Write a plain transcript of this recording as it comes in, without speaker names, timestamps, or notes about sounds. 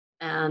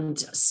And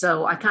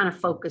so I kind of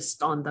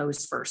focused on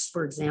those first.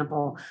 For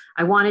example,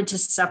 I wanted to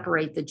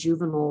separate the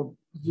juvenile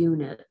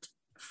unit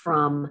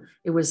from,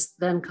 it was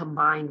then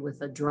combined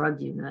with a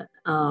drug unit,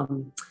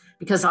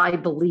 because I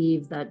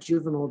believe that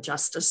juvenile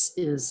justice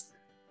is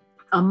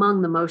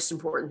among the most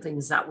important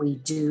things that we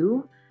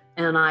do.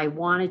 And I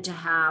wanted to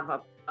have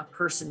a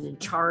person in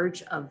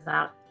charge of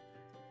that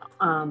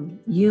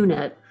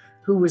unit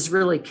who was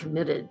really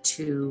committed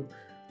to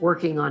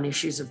working on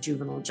issues of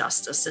juvenile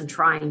justice and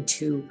trying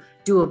to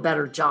do a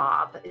better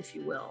job, if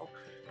you will.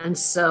 And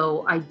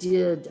so I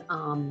did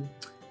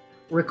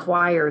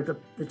require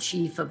the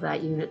chief of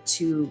that unit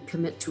to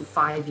commit to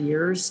 5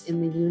 years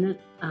in the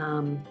unit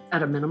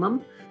at a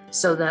minimum,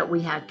 so that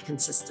we had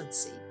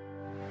consistency.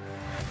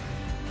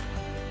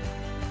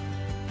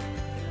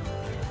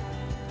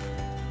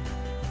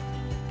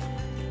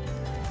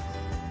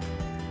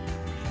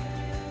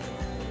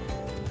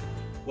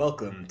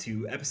 Welcome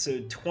to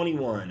episode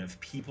 21 of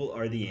People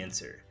Are the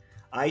Answer.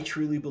 I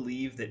truly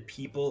believe that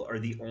people are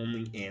the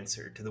only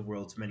answer to the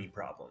world's many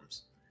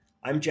problems.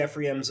 I'm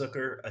Jeffrey M.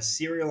 Zucker, a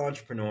serial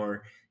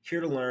entrepreneur, here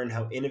to learn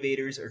how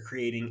innovators are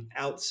creating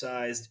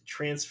outsized,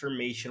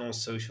 transformational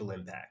social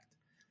impact.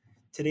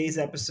 Today's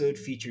episode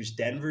features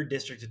Denver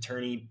District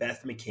Attorney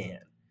Beth McCann,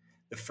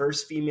 the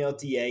first female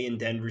DA in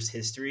Denver's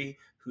history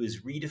who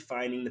is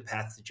redefining the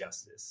path to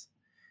justice.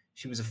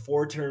 She was a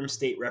 4-term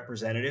state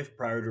representative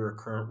prior to her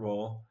current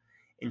role,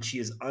 and she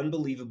is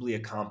unbelievably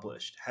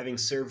accomplished, having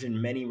served in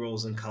many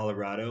roles in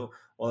Colorado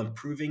while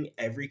improving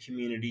every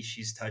community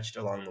she's touched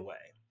along the way.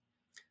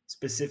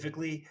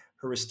 Specifically,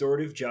 her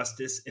restorative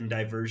justice and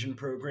diversion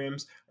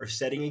programs are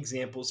setting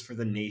examples for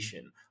the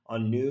nation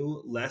on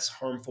new, less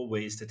harmful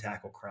ways to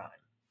tackle crime.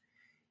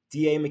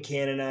 DA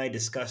McCann and I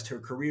discussed her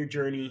career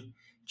journey,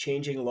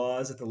 changing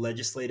laws at the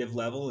legislative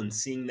level and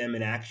seeing them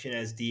in action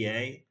as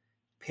DA,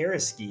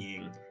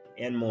 paraskiing,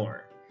 and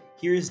more.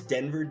 Here's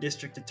Denver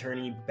District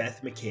Attorney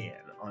Beth McCann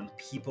on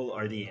People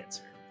Are the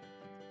Answer.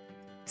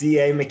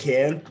 DA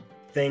McCann,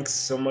 thanks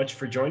so much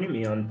for joining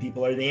me on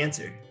People Are the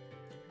Answer.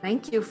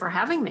 Thank you for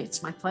having me.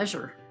 It's my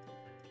pleasure.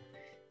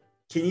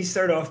 Can you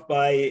start off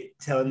by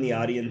telling the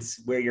audience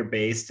where you're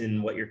based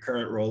and what your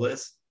current role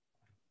is?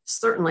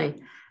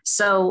 Certainly.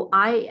 So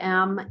I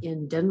am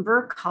in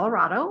Denver,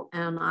 Colorado,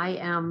 and I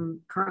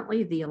am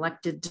currently the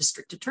elected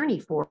district attorney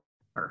for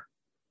her.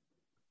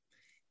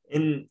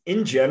 In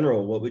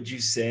general, what would you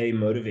say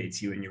motivates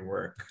you in your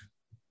work?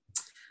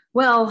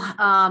 Well,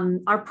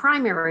 our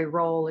primary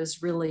role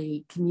is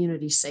really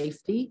community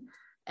safety.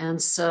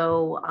 And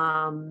so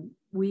I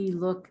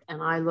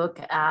look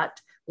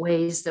at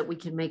ways that we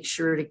can make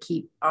sure to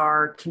keep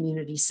our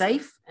community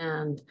safe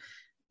and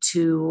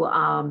to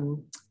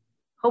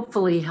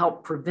hopefully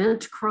help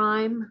prevent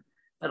crime,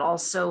 but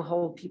also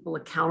hold people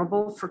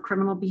accountable for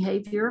criminal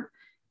behavior,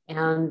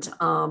 and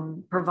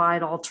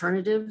provide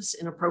alternatives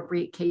in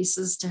appropriate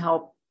cases to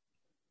help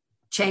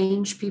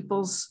change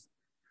people's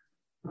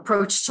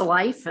approach to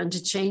life and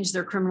to change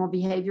their criminal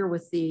behavior,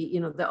 with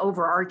the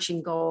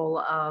overarching goal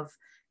of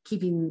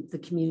keeping the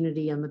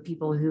community and the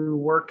people who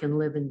work and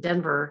live in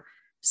Denver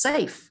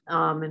safe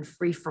and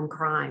free from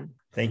crime.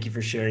 Thank you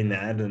for sharing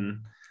that.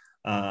 And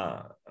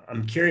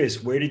I'm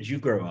curious, where did you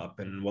grow up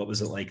and what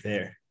was it like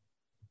there?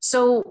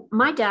 So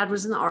my dad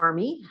was in the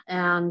Army,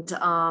 and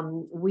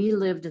we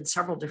lived in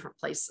several different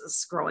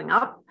places growing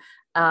up.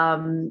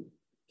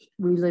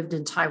 We lived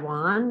in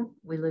Taiwan,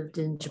 we lived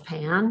in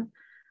Japan,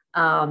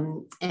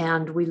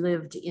 and we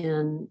lived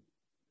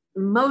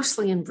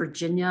mostly in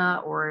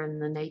Virginia or in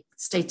the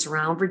states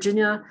around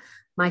Virginia.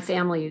 My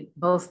family,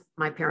 both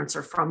my parents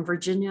are from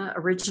Virginia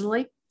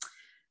originally.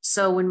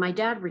 So when my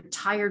dad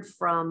retired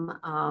from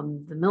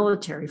the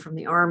military, from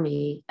the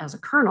Army as a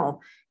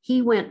colonel,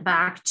 he went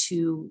back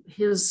to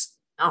his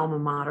alma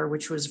mater,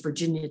 which was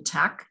Virginia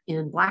Tech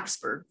in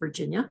Blacksburg,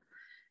 Virginia,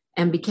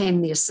 and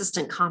became the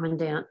assistant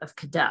commandant of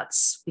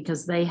cadets,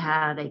 because they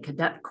had a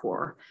cadet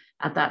corps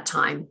at that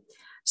time.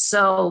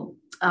 So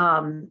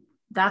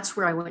that's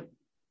where I went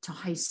to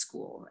high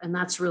school. And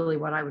that's really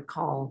what I would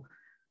call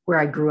where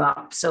I grew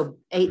up. So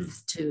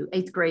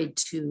eighth grade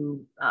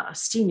to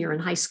senior in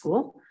high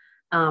school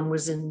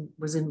was in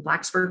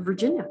Blacksburg,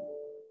 Virginia.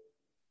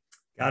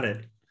 Got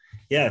it.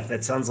 Yeah,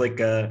 that sounds like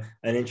an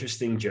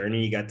interesting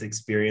journey. You got to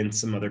experience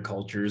some other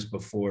cultures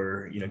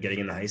before, getting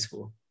into high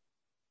school.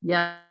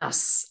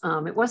 Yes,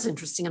 it was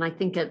interesting. And I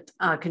think it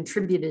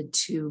contributed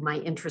to my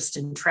interest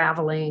in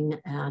traveling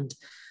and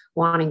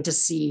wanting to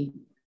see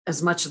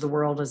as much of the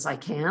world as I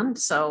can.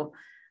 So,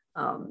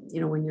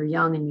 when you're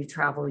young and you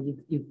travel,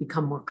 you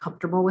become more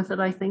comfortable with it,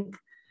 I think.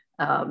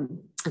 And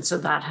so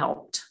that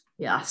helped.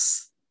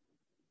 Yes.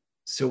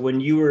 So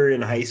when you were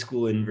in high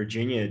school in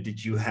Virginia,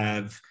 did you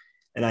have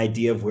an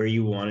idea of where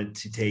you wanted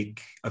to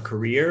take a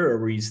career, or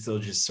were you still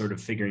just sort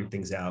of figuring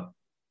things out?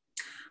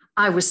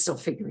 I was still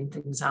figuring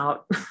things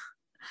out.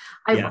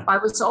 I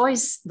was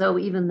always, though,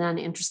 even then,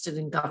 interested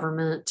in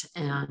government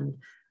and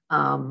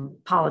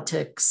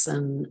politics.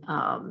 And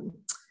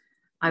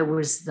I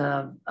was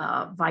the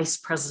vice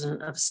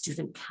president of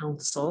student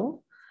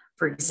council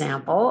for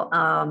example.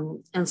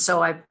 And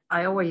so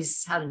I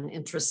always had an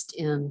interest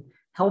in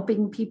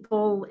helping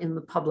people in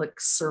the public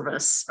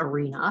service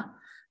arena,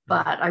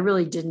 but I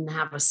really didn't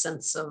have a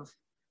sense of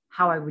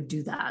how I would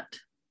do that.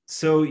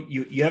 So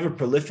you have a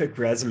prolific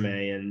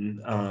resume,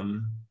 and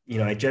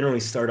I generally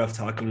start off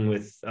talking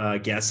with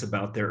guests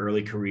about their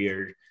early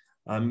career.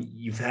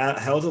 You've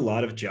held a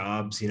lot of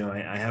jobs.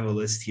 I have a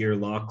list here: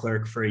 law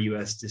clerk for a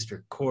U.S.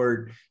 District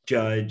Court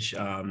judge,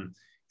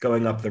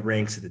 going up the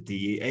ranks at the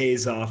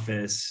DA's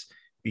office,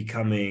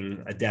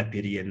 becoming a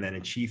deputy and then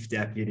a chief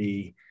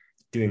deputy,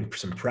 doing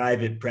some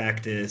private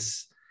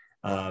practice,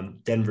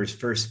 Denver's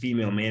first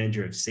female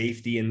manager of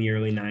safety in the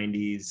early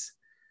 90s,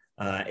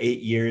 8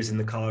 years in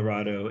the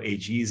Colorado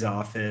AG's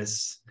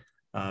office,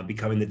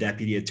 becoming the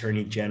deputy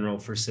attorney general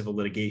for civil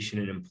litigation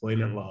and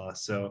employment law.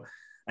 So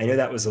I know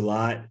that was a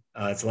lot.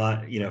 It's a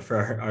lot,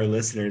 for our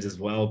listeners as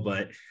well,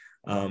 but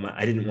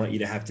I didn't want you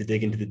to have to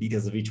dig into the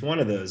details of each one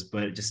of those,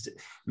 but just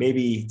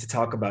maybe to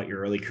talk about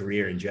your early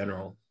career in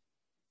general.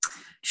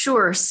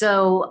 Sure.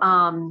 So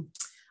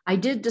I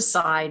did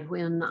decide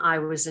when I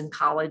was in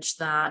college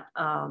that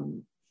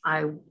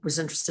I was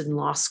interested in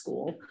law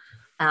school.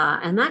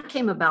 And that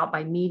came about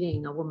by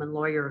meeting a woman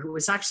lawyer who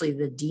was actually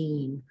the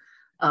dean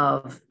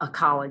of a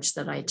college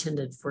that I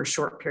attended for a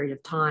short period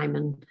of time,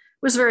 and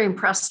was very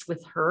impressed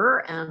with her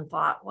and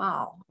thought,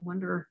 wow, I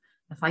wonder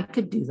if I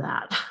could do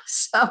that.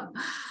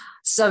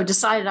 So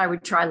decided I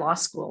would try law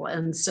school.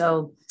 And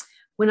so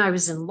when I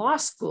was in law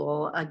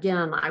school,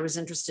 again, I was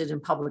interested in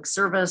public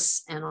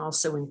service and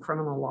also in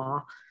criminal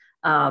law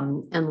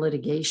and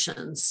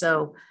litigation.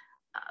 So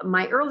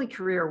my early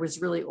career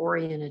was really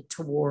oriented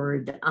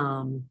toward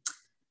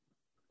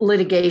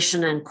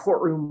litigation and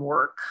courtroom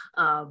work,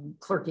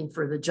 clerking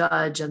for the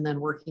judge, and then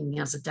working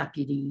as a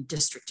deputy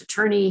district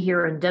attorney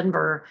here in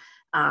Denver.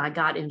 I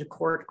got into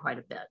court quite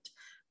a bit.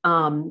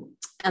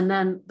 And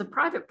then the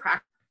private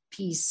practice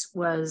piece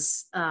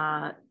was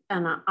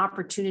an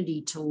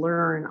opportunity to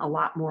learn a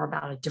lot more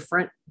about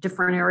different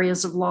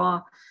areas of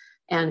law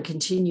and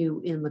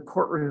continue in the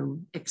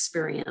courtroom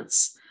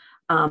experience.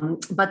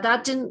 But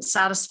that didn't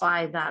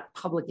satisfy that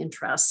public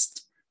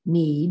interest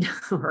need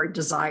or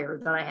desire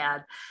that I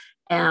had.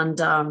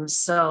 And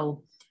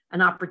so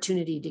an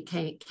opportunity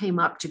came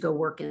up to go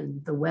work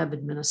in the web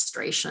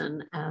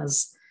administration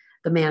as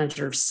the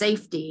manager of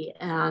safety.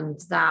 And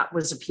that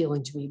was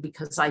appealing to me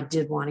because I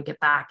did want to get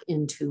back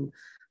into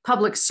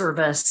public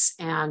service.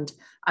 And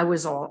I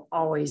was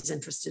always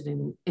interested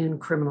in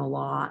criminal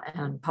law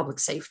and public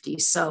safety.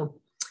 So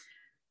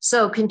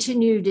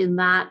continued in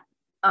that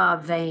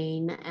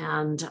vein,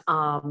 and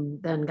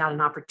then got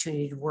an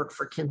opportunity to work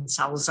for Ken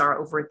Salazar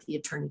over at the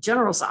Attorney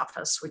General's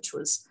office, which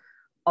was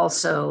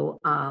also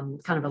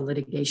kind of a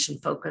litigation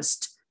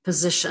focused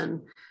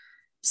position.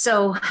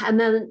 So, and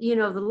then,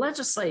 the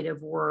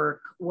legislative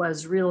work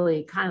was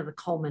really kind of the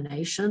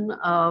culmination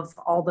of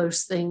all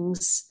those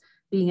things,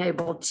 being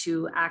able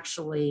to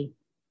actually,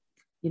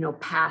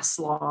 pass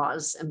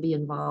laws and be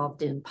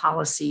involved in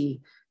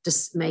policy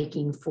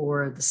making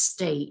for the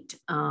state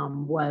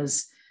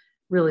was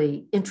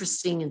really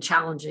interesting and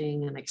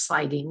challenging and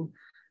exciting.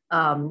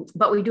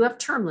 But we do have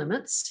term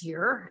limits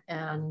here,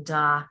 and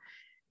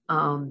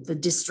the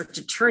district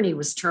attorney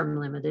was term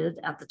limited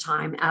at the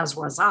time, as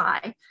was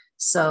I.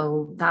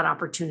 So that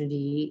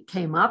opportunity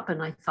came up,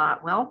 and I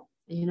thought, well,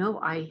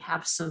 I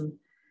have some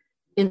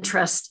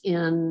interest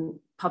in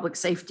public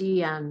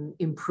safety and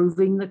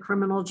improving the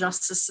criminal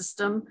justice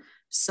system.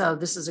 So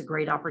this is a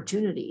great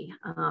opportunity.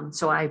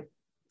 So I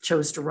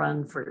chose to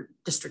run for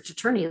district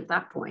attorney at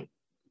that point.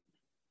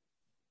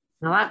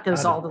 Now that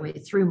goes all the way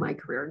through my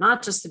career,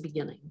 not just the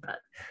beginning, but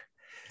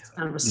it's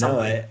kind of a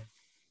summary.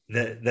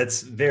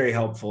 That's very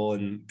helpful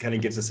and kind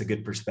of gives us a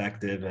good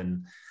perspective.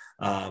 And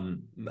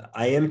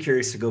I am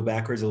curious to go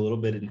backwards a little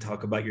bit and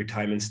talk about your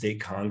time in state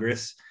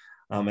Congress.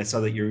 I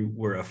saw that you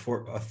were a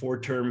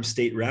four-term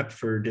state rep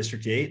for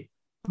District 8.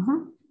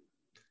 Mm-hmm.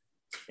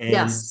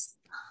 Yes,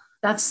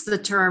 that's the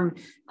term.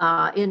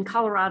 In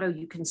Colorado,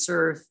 you can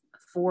serve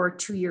 4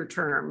 2-year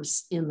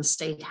terms in the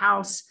state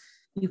house.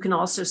 You can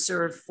also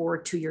serve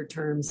 4 2-year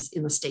terms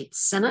in the state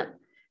Senate.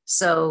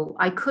 So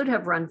I could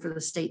have run for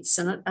the state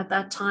Senate at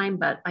that time,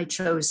 but I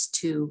chose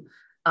to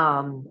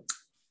come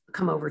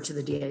over to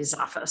the DA's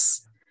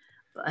office.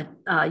 But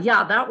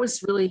that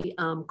was really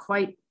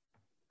quite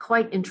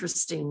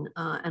interesting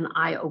and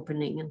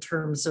eye-opening in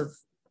terms of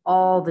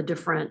all the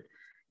different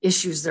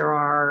issues there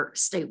are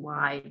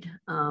statewide.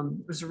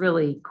 It was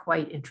really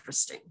quite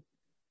interesting.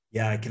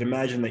 Yeah, I can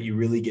imagine that you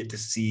really get to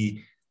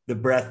see the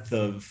breadth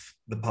of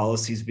the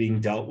policies being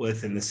dealt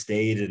with in the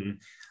state. And,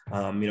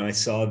 I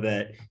saw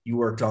that you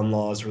worked on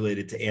laws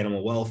related to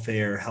animal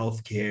welfare,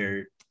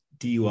 healthcare,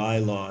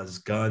 DUI laws,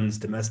 guns,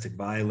 domestic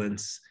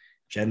violence,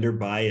 gender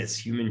bias,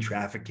 human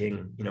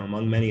trafficking,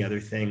 among many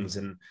other things.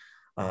 And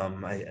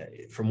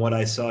from what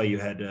I saw, you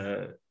had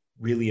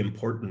really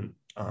important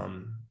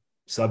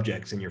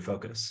subjects in your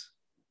focus.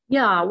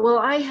 Yeah, well,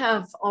 I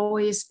have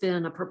always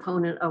been a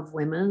proponent of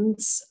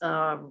women's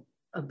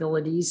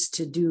abilities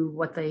to do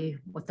what they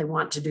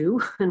want to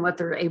do and what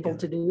they're able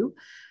to do.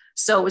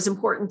 So it was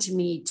important to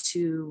me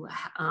to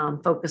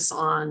focus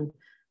on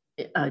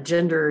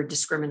gender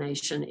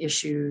discrimination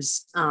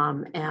issues.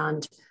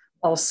 And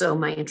also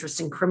my interest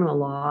in criminal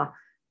law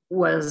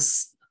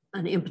was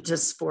an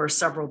impetus for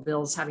several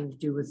bills having to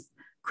do with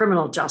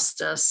criminal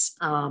justice.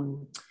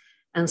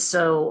 And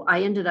so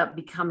I ended up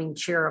becoming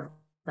chair of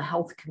the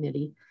health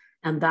committee.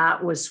 And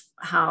that was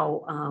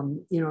how,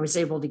 I was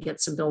able to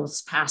get some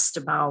bills passed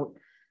about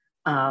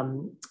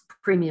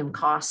premium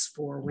costs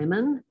for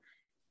women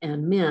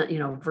and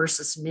men,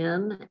 versus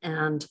men,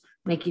 and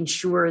making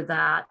sure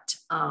that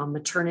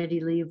maternity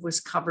leave was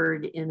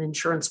covered in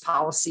insurance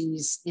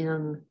policies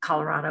in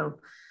Colorado,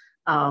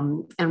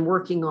 and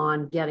working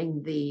on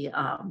getting the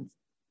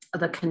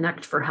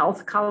Connect for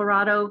Health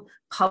Colorado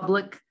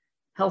public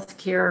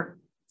healthcare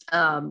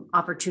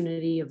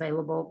opportunity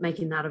available,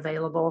 making that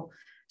available.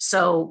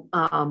 So,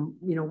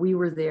 we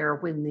were there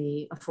when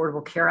the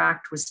Affordable Care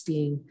Act was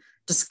being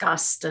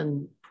discussed,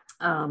 and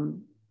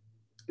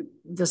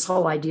this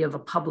whole idea of a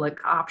public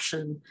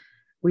option,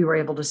 we were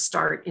able to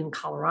start in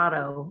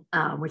Colorado,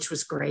 which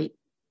was great.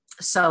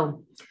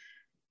 So,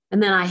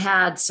 and then I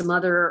had some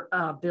other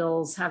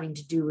bills having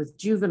to do with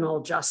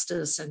juvenile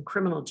justice and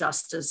criminal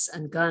justice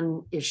and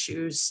gun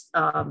issues.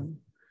 I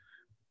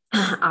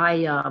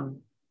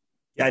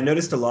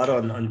noticed a lot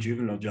on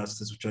juvenile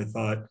justice, which I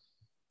thought,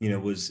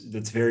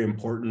 that's very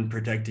important,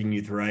 protecting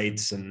youth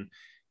rights and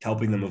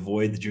helping them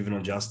avoid the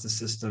juvenile justice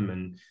system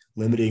and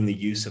limiting the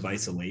use of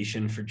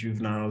isolation for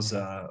juveniles.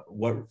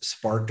 What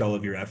sparked all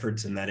of your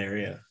efforts in that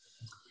area?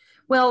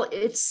 Well,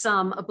 it's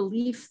a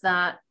belief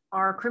that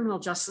our criminal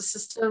justice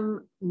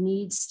system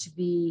needs to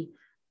be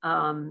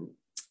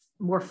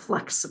more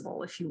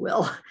flexible, if you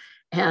will,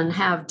 and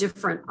have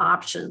different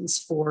options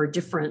for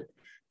different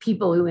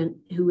people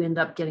who end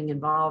up getting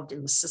involved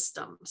in the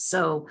system.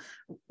 So,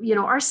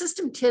 our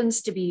system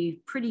tends to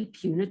be pretty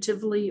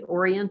punitively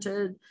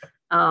oriented.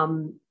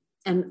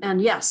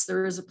 And yes,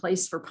 there is a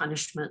place for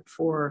punishment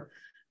for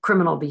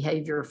criminal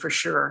behavior for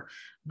sure.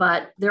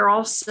 But there are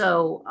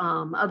also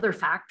other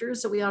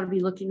factors that we ought to be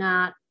looking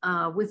at.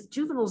 With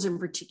juveniles in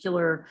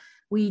particular,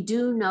 we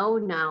do know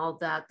now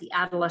that the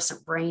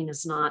adolescent brain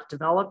is not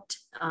developed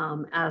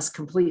as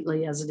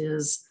completely as it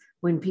is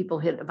when people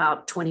hit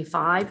about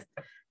 25.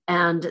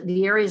 And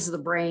the areas of the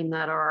brain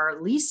that are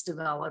least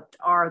developed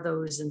are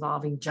those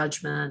involving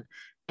judgment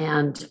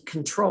and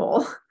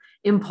control,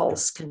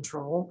 impulse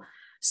control.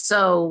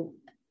 So,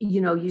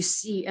 you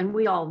see, and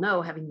we all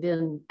know, having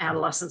been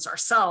adolescents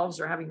ourselves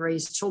or having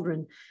raised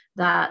children,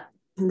 that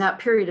in that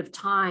period of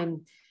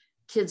time,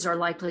 kids are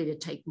likely to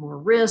take more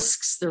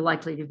risks. They're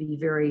likely to be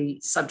very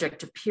subject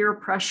to peer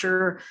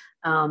pressure.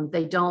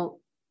 They don't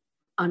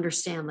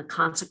understand the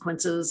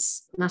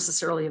consequences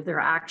necessarily of their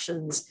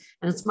actions.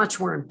 And it's much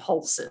more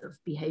impulsive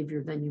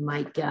behavior than you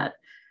might get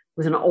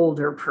with an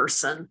older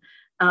person.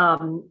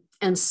 And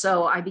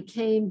so I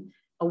became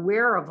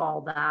aware of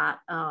all that,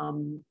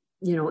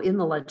 in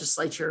the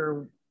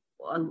legislature,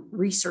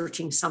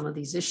 researching some of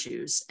these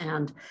issues.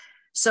 And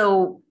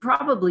so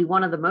probably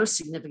one of the most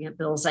significant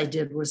bills I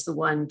did was the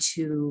one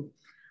to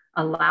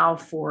allow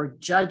for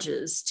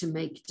judges to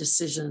make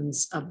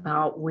decisions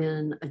about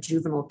when a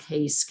juvenile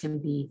case can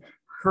be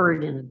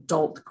heard in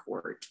adult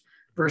court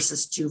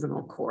versus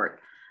juvenile court.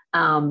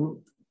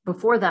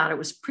 Before that, it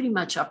was pretty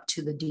much up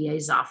to the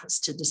DA's office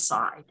to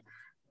decide.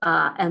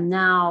 And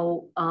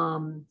now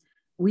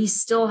we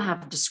still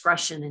have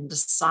discretion in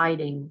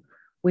deciding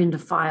when to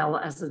file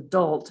as an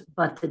adult,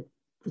 but the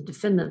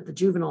defendant, the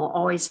juvenile,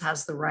 always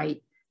has the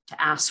right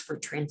to ask for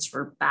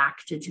transfer back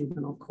to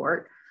juvenile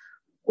court,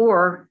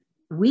 or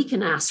we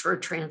can ask for a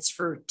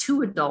transfer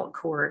to adult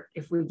court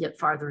if we get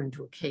farther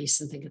into a case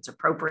and think it's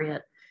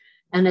appropriate.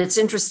 And it's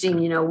interesting,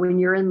 when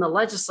you're in the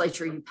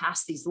legislature, you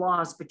pass these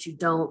laws, but you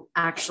don't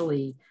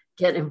actually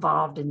get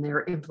involved in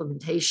their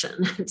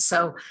implementation. And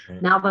so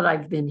now that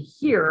I've been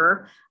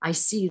here, I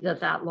see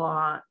that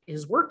law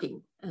is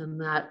working,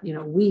 and that,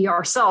 we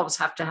ourselves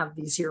have to have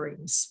these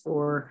hearings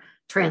for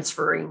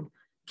transferring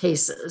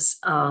cases.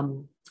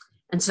 And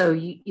so,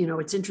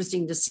 it's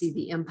interesting to see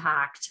the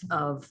impact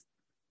of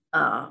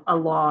a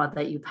law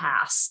that you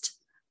passed.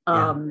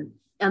 And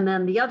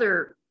then the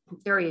other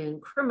area in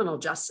criminal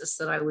justice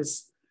that I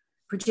was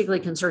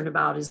particularly concerned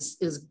about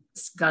is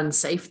gun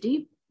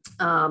safety.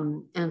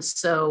 And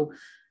so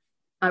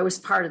I was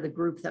part of the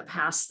group that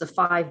passed the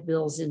 5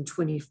 bills in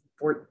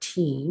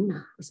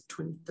 2014, was it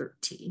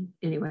 2013?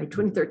 Anyway,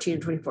 2013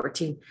 and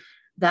 2014,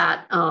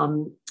 that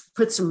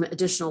put some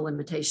additional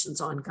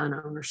limitations on gun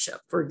ownership.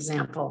 For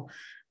example,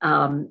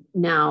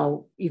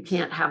 now you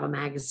can't have a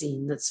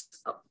magazine that's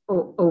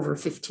over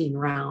 15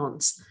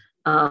 rounds,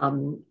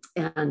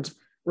 and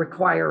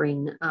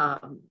requiring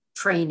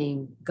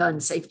training, gun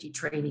safety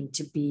training,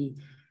 to be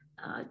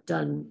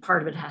done.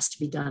 Part of it has to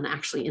be done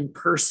actually in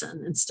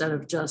person instead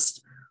of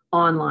just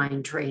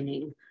online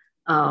training.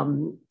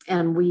 And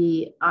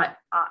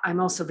I'm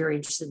also very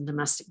interested in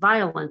domestic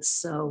violence.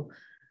 So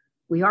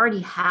we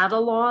already had a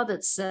law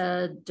that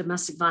said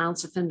domestic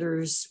violence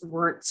offenders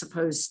weren't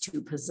supposed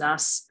to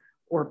possess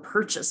or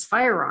purchase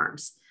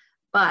firearms.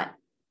 But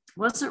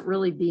wasn't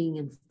really being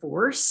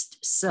enforced.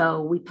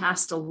 So we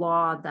passed a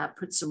law that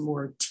put some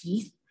more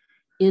teeth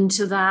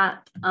into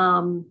that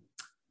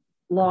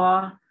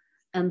law.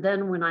 And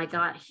then when I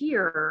got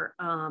here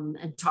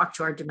and talked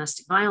to our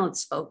domestic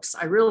violence folks,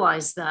 I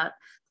realized that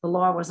the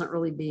law wasn't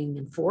really being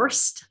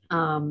enforced.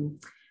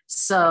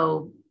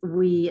 So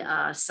we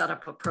set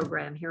up a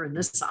program here in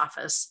this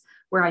office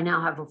where I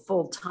now have a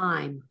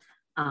full-time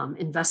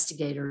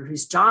investigator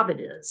whose job it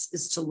is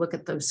to look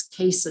at those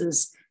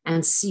cases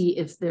and see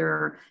if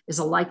there is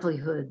a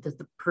likelihood that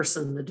the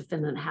person, the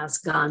defendant, has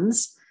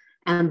guns,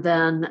 and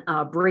then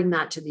bring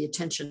that to the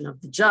attention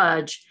of the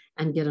judge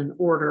and get an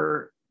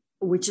order,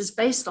 which is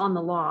based on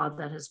the law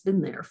that has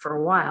been there for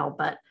a while,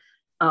 but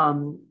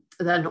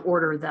then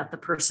order that the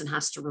person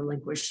has to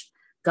relinquish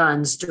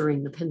guns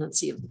during the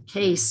pendency of the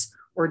case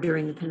or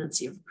during the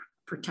pendency of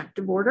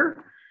protective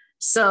order.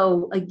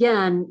 So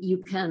again, you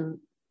can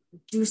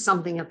do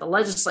something at the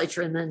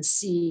legislature and then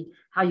see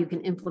how you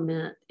can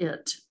implement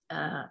it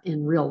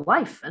in real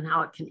life and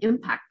how it can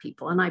impact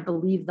people. And I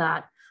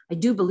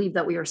do believe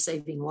that we are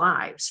saving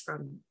lives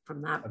from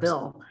that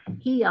bill.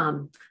 He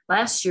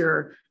last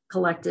year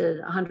collected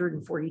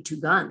 142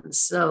 guns.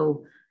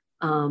 So,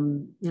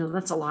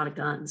 that's a lot of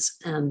guns.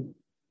 And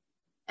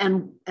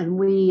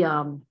we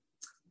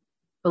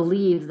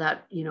believe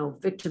that,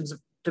 victims of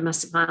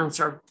domestic violence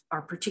are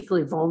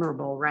particularly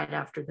vulnerable right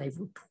after they've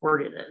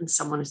reported it and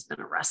someone has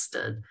been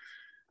arrested.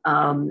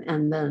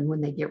 And then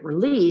when they get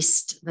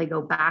released, they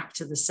go back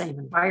to the same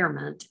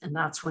environment. And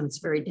that's when it's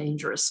very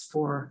dangerous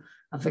for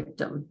a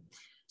victim.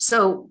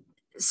 So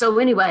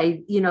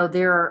anyway,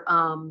 there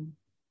are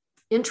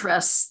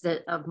interests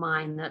of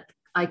mine that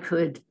I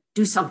could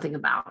do something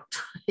about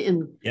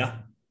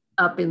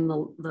up in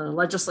the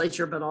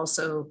legislature, but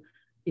also,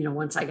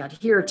 once I got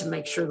here, to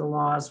make sure the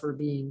laws were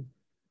being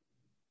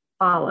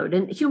followed.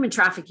 And human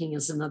trafficking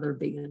is another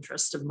big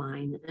interest of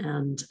mine.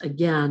 And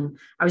again,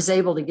 I was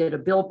able to get a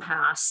bill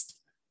passed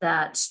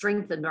that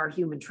strengthened our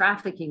human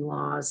trafficking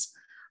laws.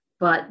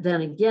 But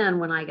then again,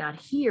 when I got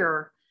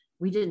here,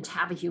 we didn't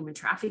have a human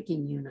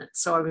trafficking unit.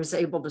 So I was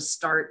able to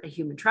start a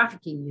human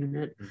trafficking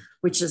unit,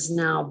 which has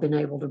now been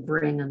able to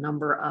bring a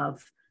number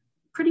of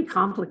pretty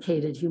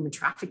complicated human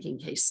trafficking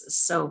cases.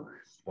 So,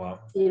 wow,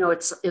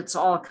 it's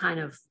all kind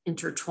of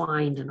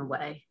intertwined in a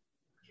way.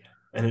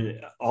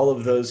 And all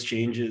of those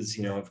changes,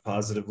 have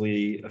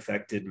positively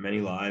affected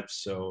many lives.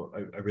 So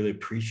I really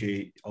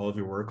appreciate all of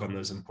your work on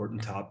those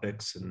important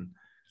topics. And,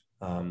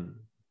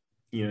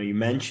 you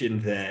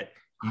mentioned that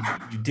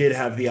you did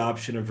have the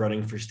option of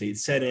running for state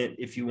senate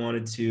if you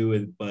wanted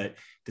to, but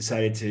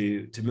decided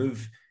to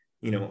move,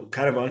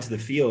 kind of onto the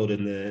field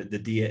in the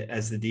DA,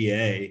 as the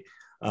DA.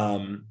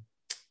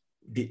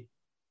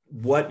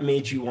 What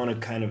made you want to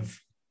kind of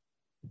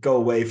go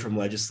away from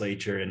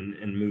legislature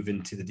and move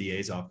into the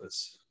DA's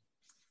office?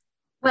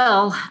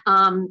 Well,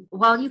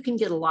 while you can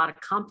get a lot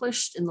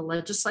accomplished in the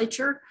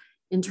legislature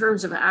in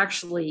terms of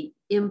actually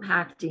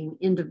impacting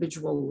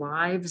individual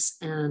lives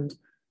and,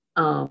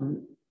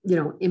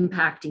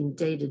 impacting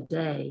day to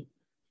day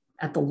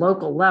at the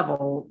local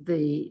level,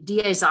 the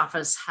DA's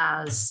office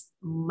has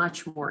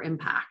much more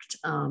impact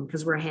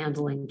because we're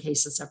handling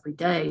cases every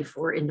day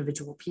for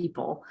individual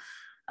people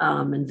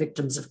and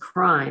victims of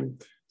crime.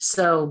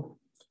 So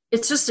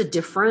it's just a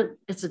different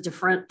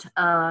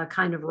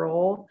kind of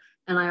role.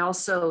 And I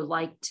also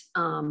liked,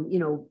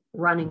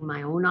 running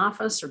my own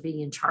office or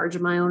being in charge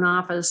of my own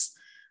office.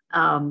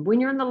 When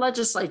you're in the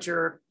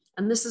legislature,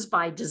 and this is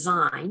by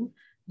design,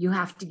 you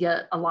have to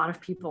get a lot of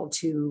people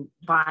to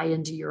buy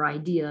into your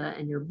idea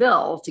and your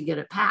bill to get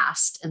it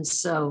passed. And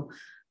so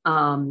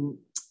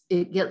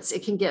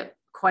it can get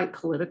quite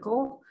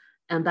political.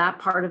 And that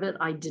part of it,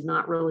 I did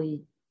not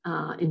really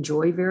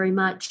enjoy very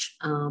much.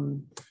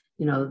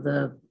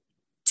 The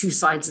two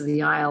sides of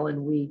the aisle,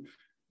 and we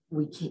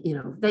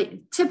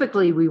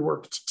we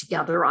worked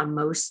together on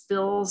most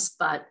bills,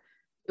 but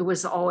it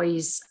was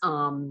always,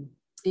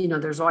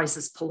 there's always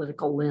this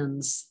political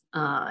lens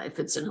if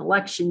it's an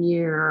election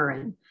year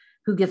and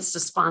who gets to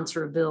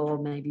sponsor a bill,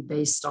 maybe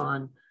based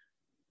on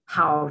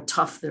how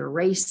tough their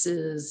race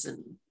is.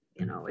 And,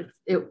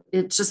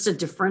 it's just a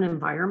different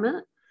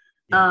environment.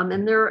 Yeah.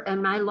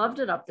 And I loved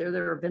it up there.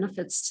 There were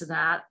benefits to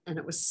that, and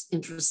it was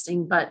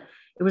interesting, but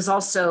it was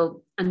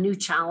also a new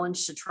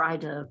challenge to try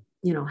to,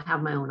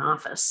 have my own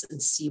office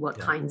and see what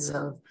kinds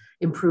of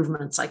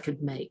improvements I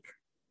could make.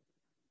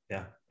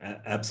 Yeah,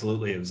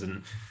 absolutely. It was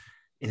an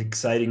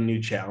exciting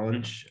new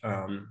challenge.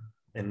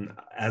 And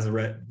as a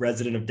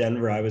resident of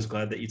Denver, I was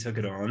glad that you took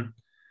it on.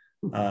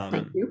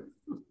 Thank you.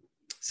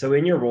 So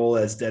in your role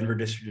as Denver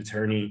District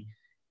Attorney,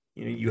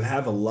 you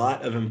have a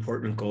lot of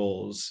important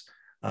goals.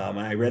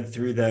 I read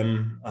through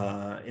them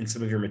in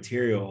some of your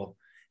material.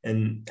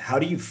 And how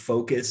do you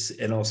focus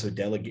and also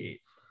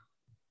delegate?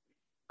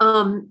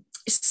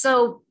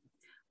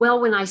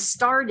 When I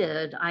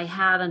started, I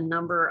had a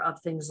number of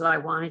things that I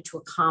wanted to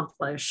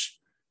accomplish,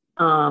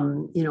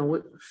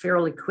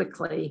 fairly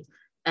quickly.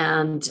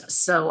 And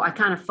so I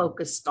kind of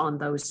focused on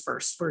those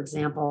first. For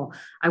example,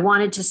 I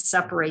wanted to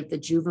separate the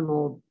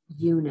juvenile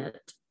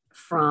unit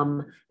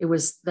it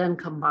was then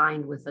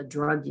combined with a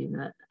drug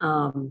unit,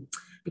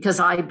 because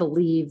I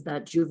believe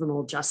that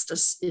juvenile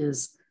justice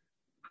is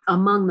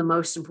among the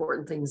most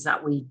important things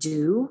that we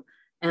do.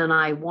 And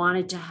I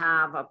wanted to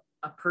have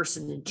a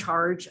person in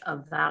charge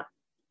of that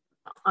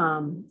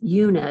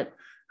unit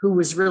who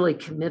was really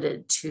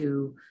committed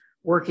to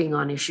working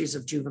on issues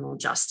of juvenile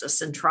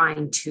justice and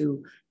trying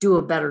to do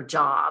a better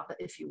job,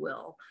 if you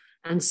will.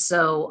 And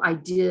so I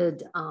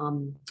did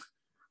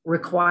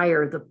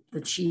require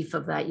the chief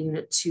of that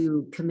unit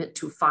to commit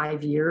to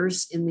 5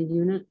 years in the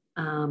unit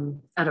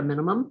at a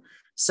minimum,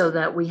 so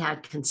that we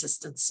had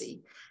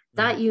consistency.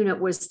 That unit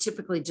was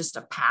typically just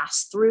a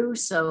pass through.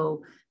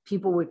 So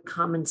people would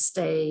come and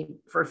stay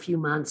for a few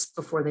months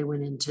before they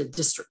went into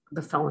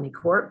the felony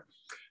court.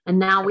 And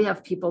now we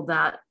have people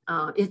that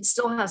it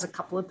still has a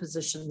couple of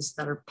positions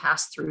that are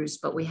pass-throughs,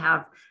 but we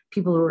have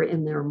people who are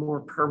in there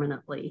more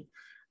permanently.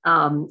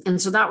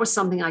 And so that was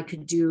something I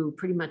could do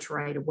pretty much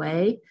right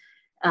away.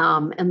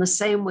 And the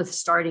same with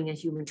starting a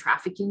human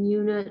trafficking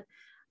unit.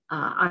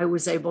 I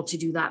was able to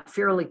do that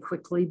fairly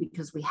quickly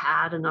because we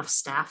had enough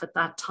staff at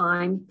that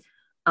time.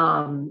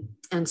 And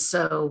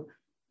so,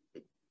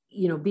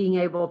 being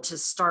able to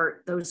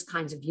start those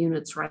kinds of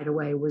units right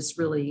away was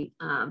really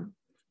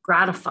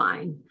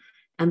gratifying.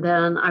 And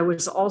then I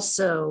was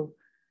also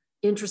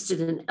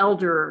interested in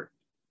elder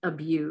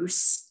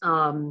abuse,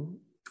 and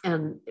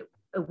it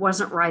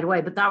wasn't right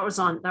away, but that was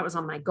on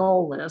my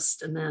goal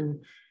list. And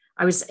then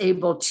I was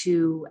able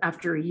to,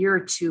 after a year or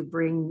two,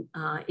 bring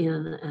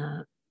in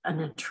an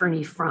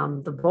attorney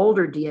from the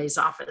Boulder DA's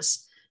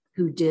office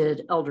who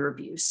did elder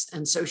abuse,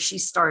 and so she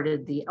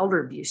started the elder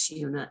abuse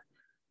unit,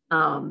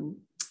 and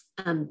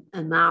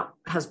that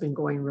has been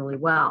going really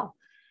well.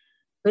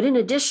 But in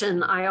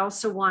addition, I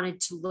also wanted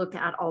to look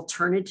at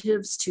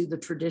alternatives to the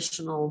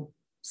traditional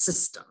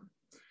system.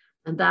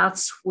 And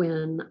that's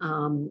when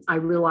I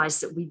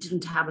realized that we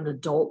didn't have an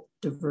adult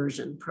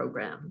diversion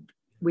program.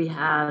 We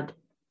had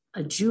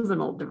a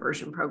juvenile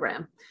diversion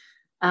program.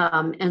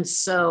 And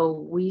so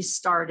we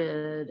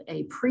started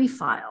a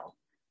pre-file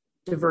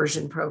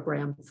diversion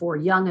program for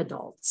young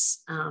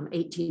adults,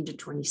 18 to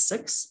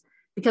 26,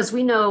 because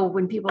we know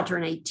when people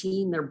turn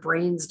 18, their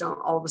brains don't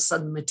all of a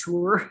sudden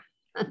mature.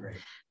 Right.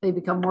 They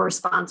become more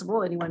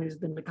responsible. Anyone who's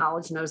been to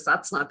college knows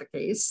that's not the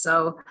case.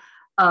 So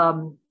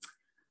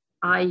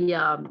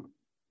I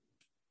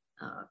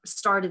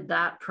started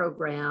that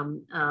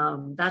program.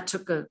 That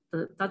took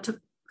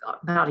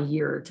about a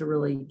year to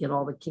really get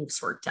all the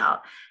kinks worked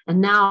out.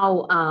 And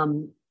now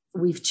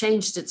we've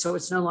changed it so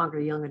it's no longer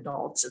young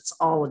adults, it's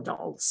all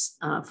adults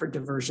for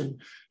diversion.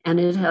 And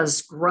it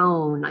has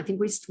grown. I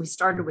think we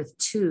started with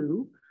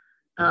 2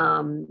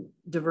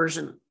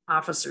 diversion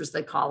officers,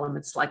 they call them.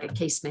 It's like a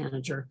case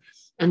manager.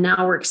 And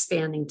now we're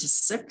expanding to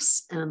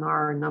 6, and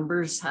our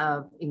numbers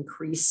have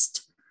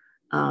increased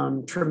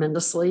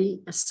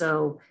tremendously.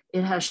 So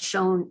it has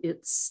shown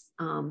its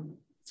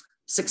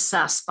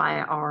success by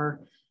our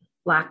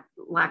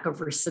lack of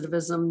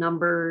recidivism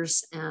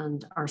numbers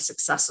and our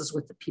successes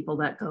with the people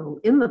that go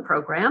in the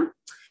program.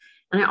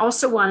 And I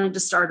also wanted to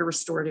start a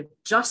restorative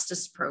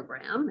justice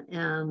program,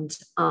 and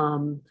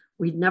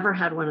we'd never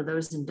had one of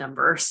those in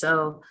Denver.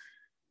 So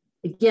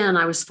again,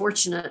 I was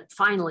fortunate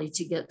finally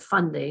to get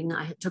funding.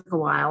 It took a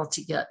while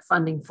to get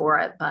funding for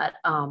it, but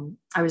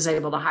I was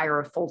able to hire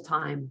a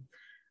full-time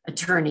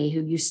attorney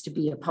who used to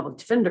be a public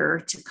defender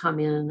to come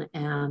in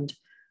and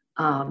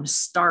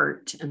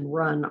start and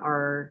run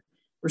our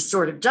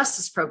restorative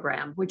justice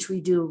program, which we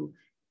do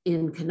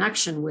in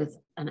connection with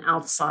an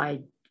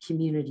outside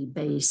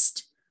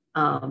community-based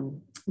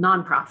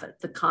nonprofit,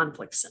 the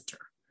Conflict Center.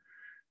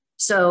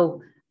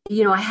 So,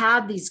 I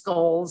had these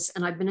goals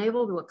and I've been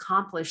able to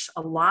accomplish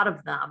a lot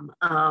of them.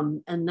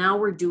 And now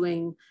we're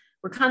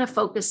kind of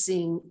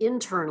focusing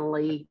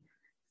internally.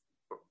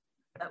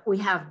 We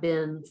have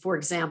been, for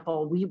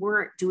example, we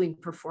weren't doing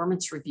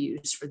performance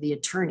reviews for the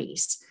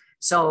attorneys.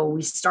 So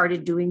we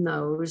started doing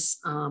those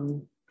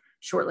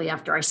shortly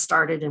after I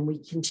started, and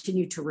we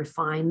continue to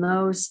refine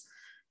those.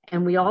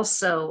 And we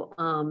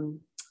also,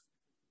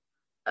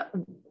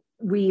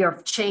 we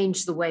have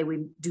changed the way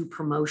we do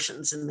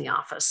promotions in the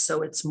office.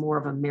 So it's more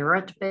of a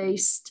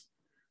merit-based.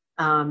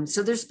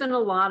 So there's been a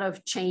lot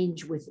of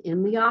change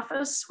within the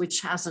office,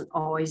 which hasn't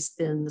always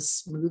been the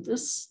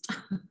smoothest,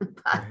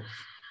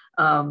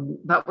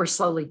 but we're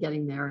slowly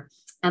getting there.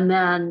 And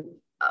then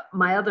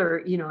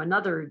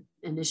another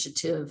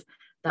initiative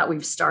that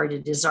we've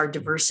started is our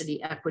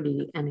diversity,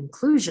 equity, and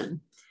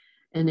inclusion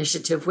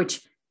initiative,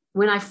 which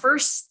when I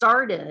first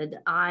started,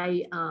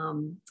 I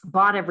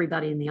bought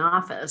everybody in the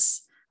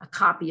office a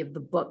copy of the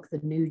book, The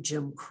New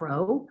Jim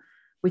Crow,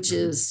 which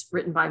is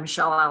written by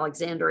Michelle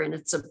Alexander. And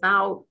it's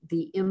about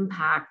the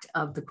impact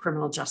of the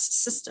criminal justice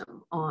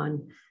system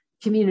on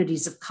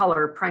communities of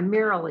color,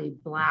 primarily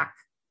Black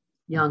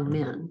young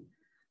men.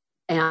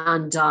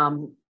 And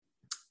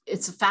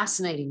it's a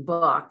fascinating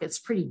book. It's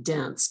pretty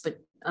dense,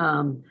 but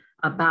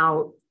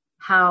about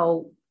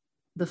how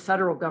the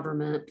federal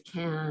government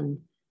can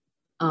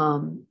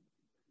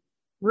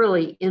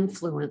really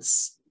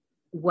influence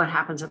what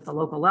happens at the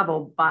local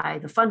level by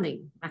the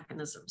funding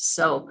mechanisms.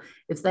 So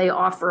if they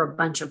offer a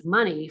bunch of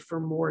money for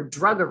more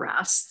drug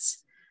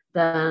arrests,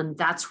 then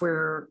that's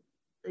where,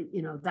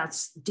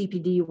 that's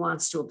DPD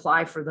wants to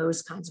apply for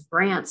those kinds of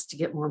grants to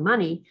get more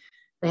money.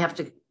 They have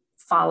to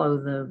follow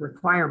the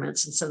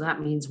requirements. And so that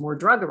means more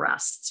drug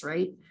arrests,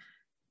 right?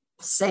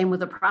 Same with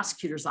the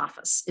prosecutor's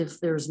office.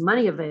 If there's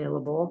money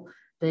available,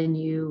 then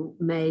you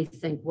may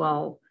think,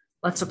 well,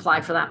 let's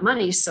apply for that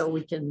money so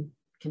we can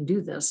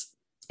do this.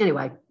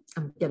 Anyway,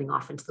 I'm getting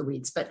off into the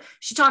weeds, but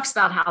she talks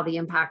about how the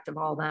impact of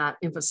all that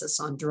emphasis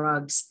on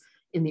drugs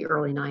in the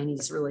early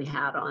 90s really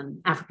had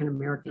on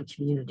African-American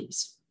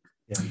communities.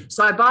 Yeah.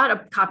 So I bought a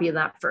copy of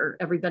that for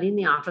everybody in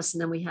the office.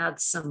 And then we had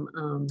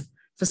some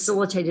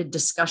facilitated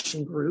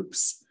discussion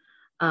groups.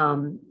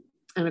 And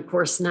of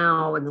course,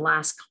 now in the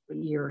last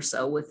year or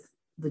so with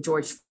the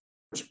George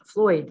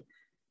Floyd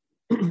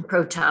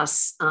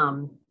protests,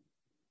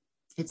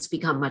 it's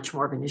become much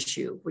more of an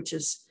issue, which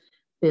has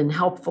been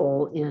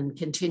helpful in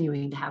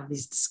continuing to have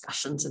these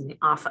discussions in the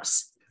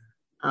office.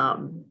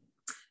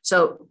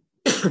 So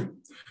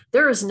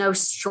there is no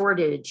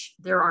shortage.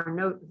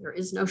 There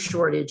is no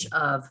shortage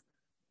of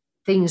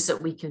things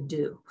that we can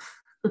do.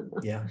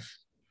 Yeah.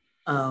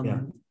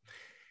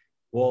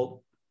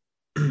 Well,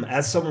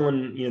 as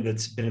someone,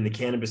 that's been in the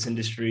cannabis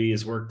industry,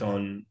 has worked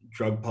on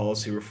drug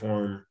policy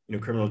reform,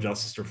 criminal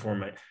justice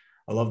reform,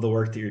 I love the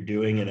work that you're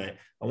doing. And I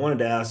wanted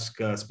to ask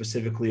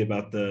specifically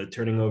about the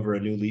Turning Over a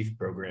New Leaf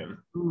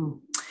program.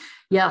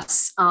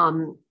 Yes.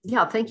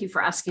 Thank you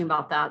for asking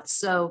about that.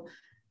 So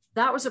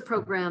that was a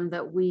program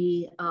that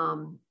we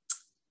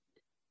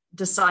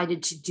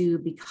decided to do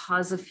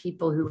because of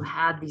people who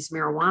had these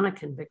marijuana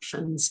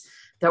convictions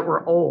that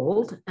were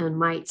old and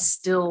might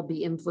still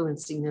be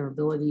influencing their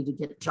ability to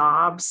get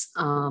jobs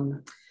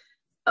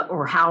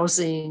or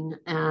housing.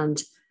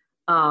 And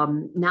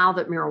now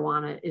that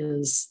marijuana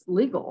is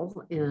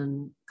legal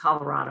in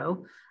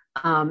Colorado,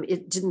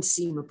 it didn't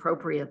seem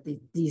appropriate that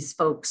these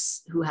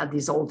folks who had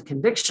these old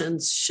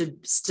convictions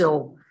should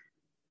still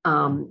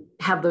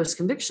have those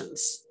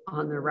convictions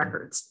on their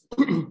records.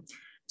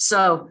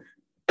 So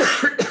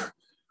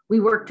we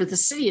worked with the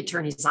city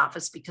attorney's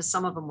office because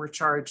some of them were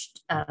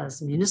charged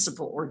as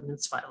municipal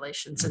ordinance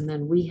violations. And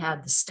then we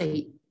had the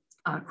state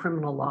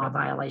criminal law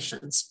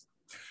violations.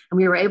 And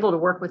we were able to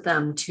work with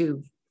them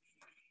to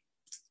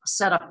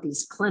set up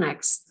these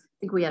clinics. I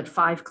think we had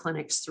 5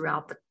 clinics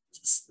throughout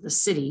the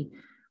city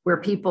where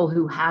people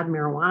who had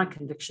marijuana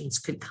convictions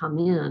could come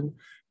in.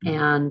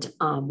 And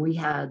we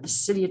had the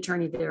city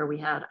attorney there, we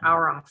had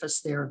our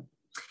office there,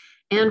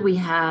 and we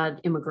had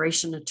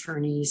immigration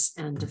attorneys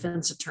and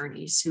defense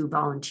attorneys who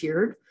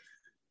volunteered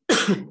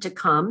to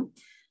come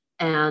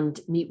and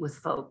meet with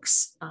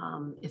folks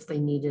if they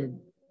needed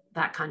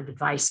that kind of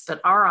advice. But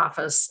our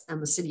office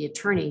and the city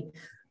attorney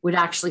would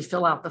actually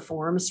fill out the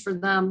forms for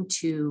them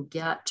to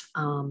get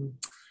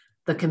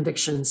the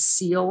convictions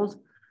sealed.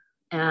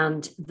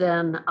 And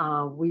then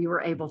we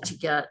were able to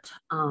get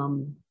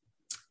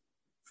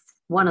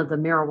one of the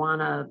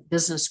marijuana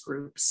business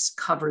groups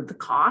covered the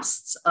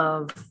costs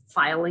of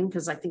filing,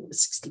 because I think it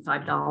was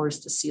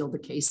 $65 to seal the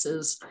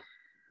cases.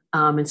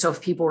 And so if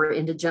people were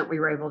indigent,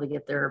 we were able to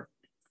get their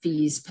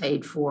fees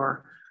paid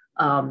for.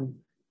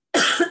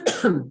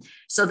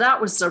 So that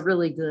was a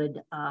really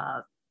good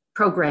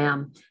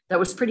program that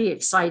was pretty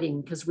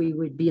exciting because we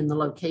would be in the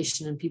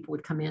location and people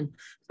would come in.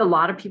 A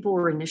lot of people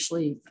were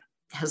initially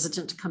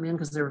hesitant to come in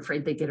because they were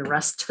afraid they'd get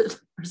arrested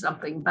or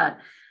something. But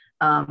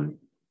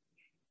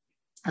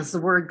as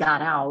the word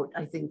got out,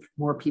 I think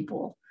more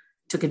people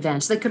took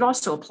advantage. They could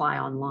also apply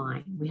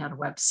online. We had a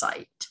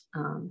website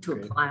to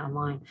apply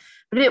online.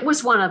 But it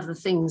was one of the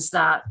things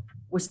that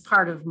was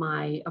part of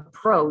my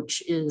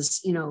approach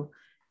is,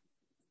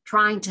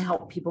 trying to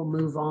help people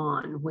move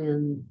on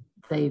when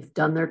they've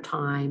done their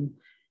time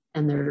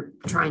and they're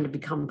trying to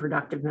become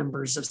productive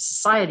members of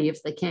society.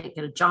 If they can't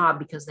get a job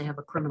because they have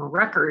a criminal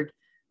record,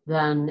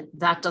 then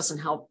that doesn't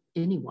help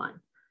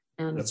anyone.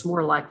 And it's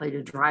more likely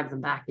to drive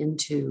them back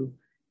into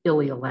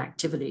illegal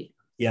activity.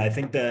 Yeah, I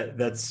think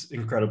that's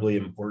incredibly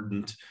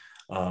important.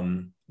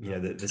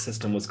 The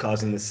system was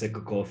causing this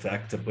cyclical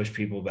effect to push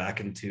people back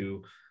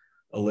into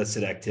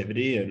illicit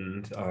activity,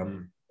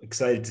 and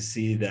excited to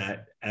see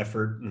that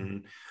effort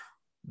and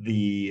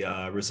the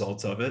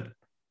results of it.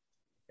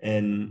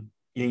 And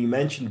you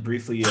mentioned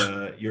briefly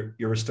your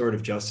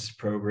restorative justice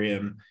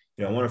program.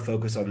 I want to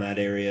focus on that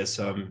area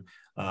some.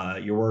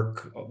 Your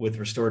work with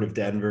Restorative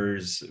Denver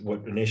is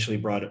what initially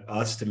brought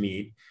us to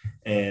meet.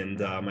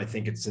 And I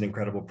think it's an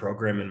incredible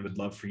program and would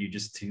love for you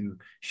just to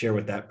share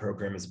what that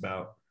program is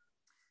about.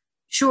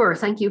 Sure.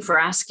 Thank you for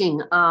asking,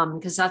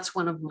 because that's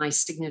one of my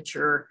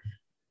signature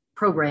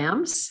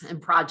programs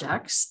and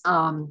projects.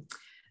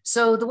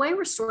 So the way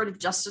restorative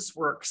justice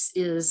works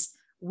is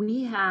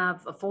we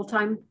have a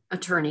full-time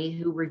attorney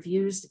who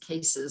reviews the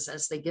cases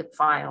as they get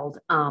filed,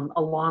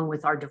 along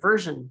with our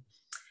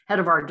head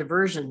of our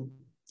diversion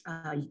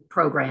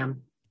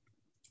program.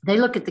 They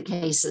look at the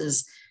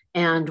cases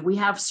and we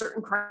have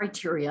certain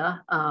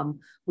criteria.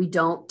 We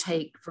don't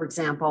take, for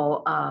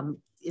example,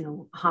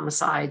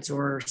 homicides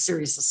or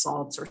serious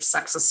assaults or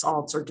sex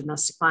assaults or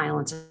domestic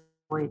violence.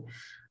 But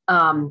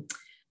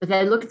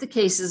they look at the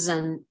cases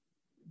and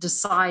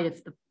decide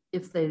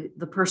if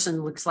the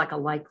person looks like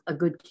a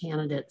good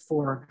candidate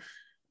for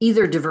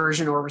either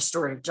diversion or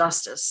restorative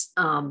justice.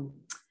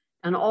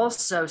 And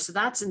also, so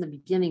that's in the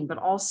beginning, but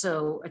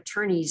also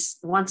attorneys,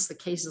 once the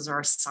cases are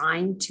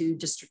assigned to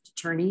district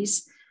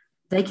attorneys,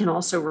 they can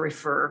also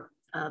refer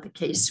the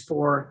case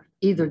for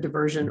either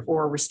diversion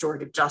or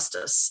restorative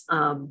justice.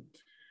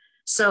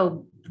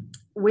 So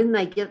when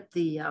they get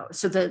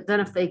then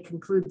if they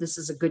conclude this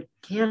is a good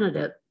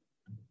candidate,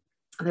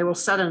 they will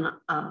set an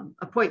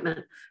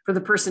appointment for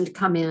the person to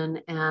come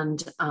in,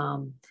 and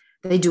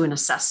they do an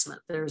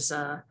assessment. There's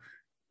an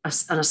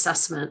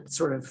assessment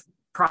sort of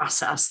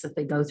process that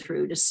they go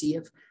through to see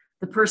if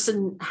the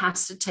person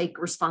has to take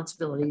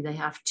responsibility.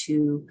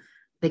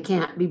 They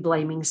can't be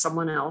blaming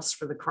someone else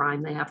for the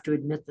crime. They have to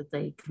admit that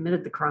they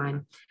committed the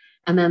crime.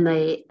 And then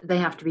they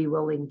have to be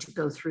willing to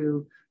go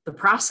through the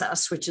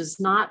process, which is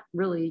not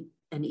really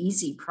an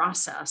easy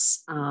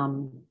process.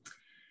 And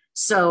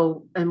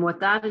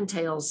what that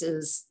entails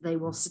is they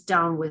will sit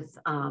down with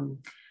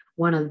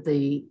one of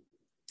the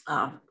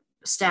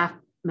staff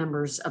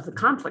members of the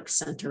conflict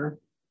center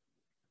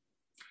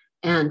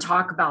and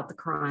talk about the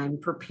crime,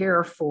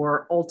 prepare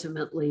for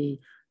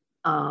ultimately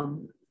a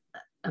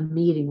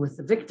meeting with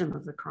the victim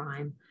of the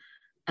crime.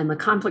 And the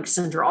conflict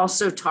center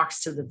also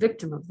talks to the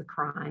victim of the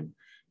crime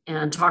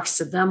and talks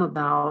to them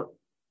about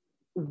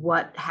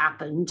what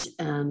happened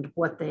and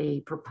what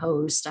they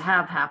propose to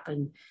have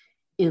happen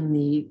in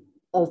the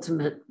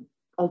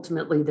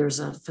ultimately there's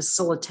a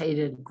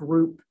facilitated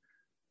group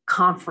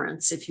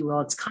conference, if you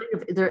will.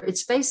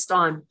 It's based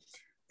on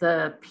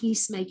the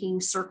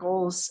peacemaking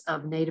circles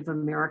of Native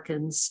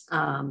Americans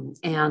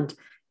and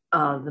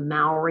the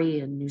Maori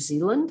in New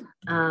Zealand.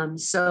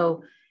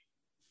 So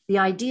the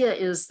idea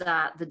is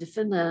that the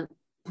defendant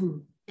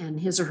and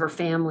his or her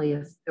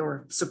family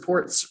or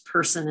supports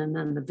person, and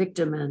then the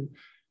victim and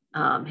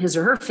his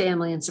or her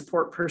family and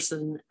support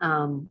person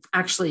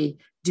actually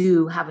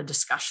do have a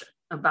discussion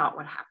about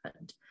what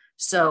happened.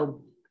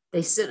 So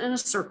they sit in a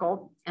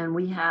circle, and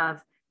we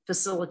have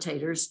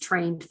facilitators,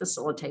 trained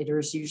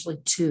facilitators, usually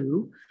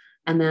 2.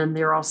 And then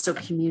there are also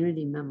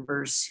community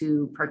members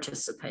who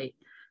participate,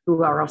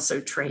 who are also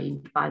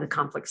trained by the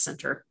conflict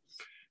center.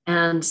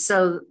 And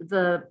so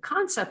the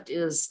concept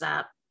is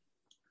that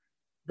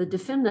the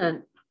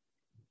defendant,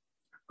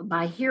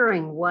 by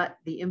hearing what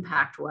the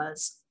impact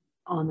was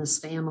on this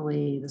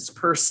family, this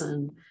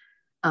person,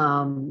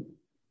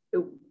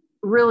 it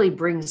really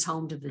brings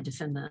home to the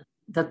defendant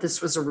that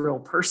this was a real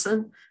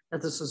person,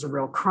 that this was a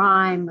real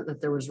crime,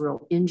 that there was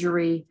real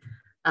injury.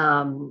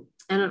 And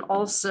it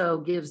also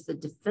gives the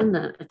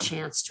defendant a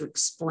chance to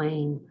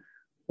explain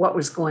what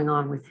was going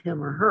on with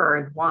him or her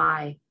and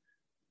why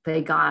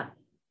they got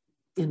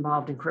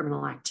involved in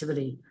criminal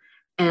activity.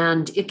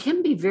 And it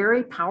can be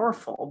very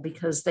powerful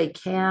because they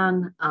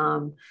can,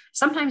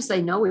 sometimes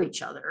they know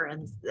each other,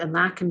 and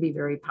that can be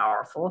very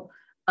powerful.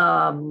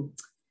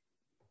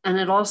 And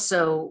it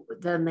also,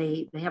 then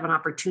they have an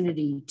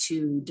opportunity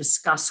to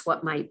discuss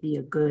what might be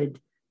a good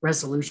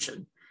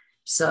resolution.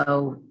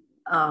 So,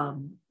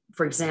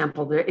 for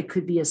example, it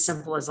could be as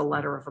simple as a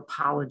letter of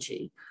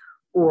apology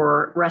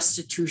or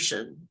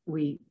restitution.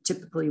 We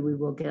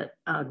will get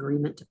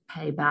agreement to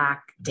pay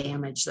back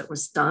damage that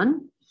was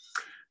done.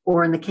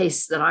 Or in the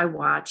case that I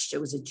watched, it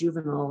was a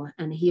juvenile,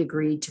 and he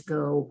agreed to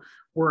go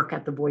work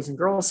at the Boys and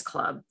Girls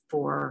Club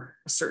for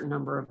a certain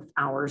number of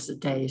hours a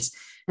day.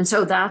 And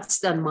so that's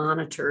then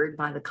monitored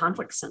by the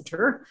conflict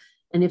center.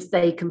 And if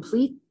they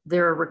complete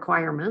their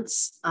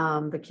requirements,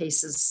 the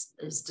case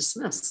is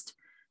dismissed.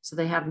 So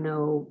they have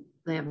no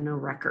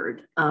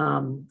record.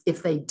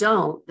 If they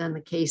don't, then the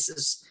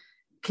case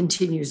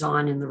continues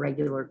on in the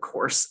regular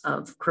course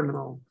of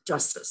criminal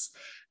justice.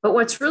 But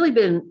what's really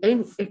been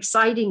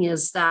exciting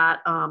is that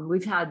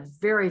we've had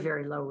very,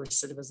 very low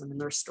recidivism in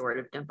the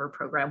restorative Denver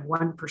program,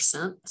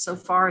 1% so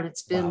far, and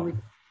we've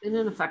been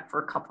in effect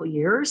for a couple of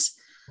years.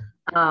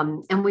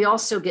 And we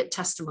also get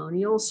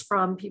testimonials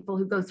from people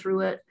who go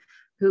through it,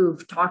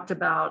 who've talked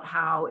about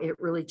how it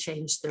really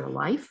changed their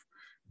life.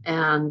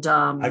 And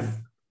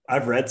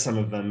I've read some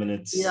of them, and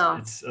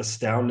it's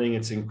astounding.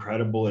 It's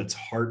incredible. It's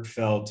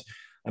heartfelt.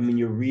 I mean,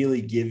 you're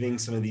really giving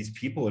some of these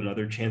people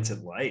another chance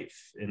at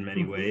life in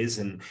many ways.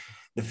 And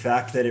the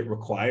fact that it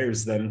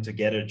requires them to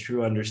get a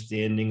true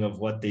understanding of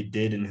what they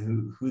did and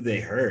who they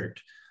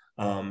hurt,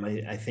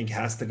 I think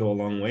has to go a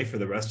long way for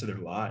the rest of their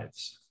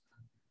lives.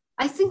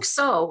 I think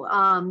so.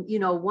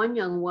 One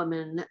young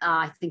woman,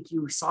 I think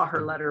you saw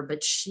her letter,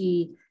 but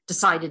she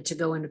decided to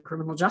go into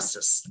criminal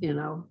justice,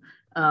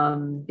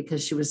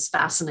 because she was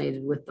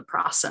fascinated with the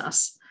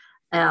process.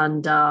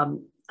 And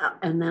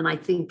then I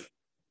think,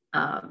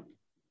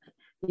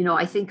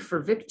 I think for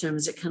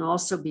victims, it can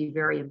also be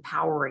very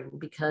empowering,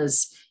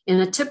 because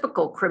in a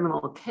typical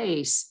criminal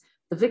case,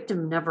 the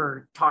victim would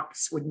never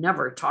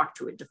talk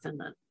to a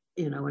defendant,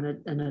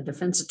 and a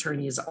defense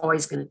attorney is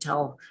always going to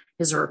tell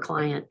his or her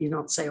client, you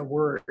don't say a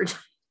word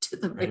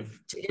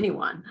to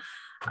anyone.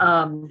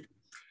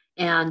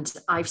 And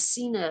I've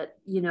seen it,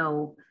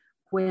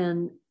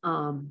 when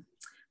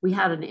we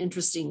had an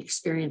interesting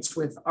experience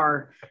with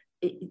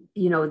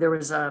there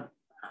was a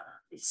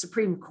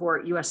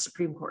U.S.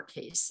 Supreme Court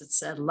case that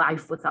said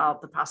life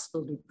without the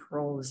possibility of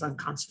parole is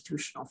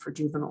unconstitutional for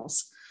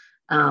juveniles.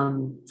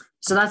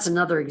 So that's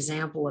another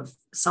example of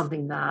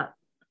something that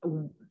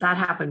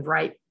happened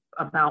right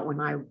about when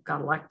I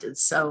got elected.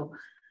 So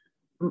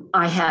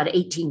I had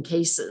 18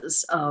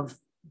 cases of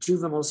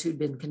juveniles who'd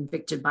been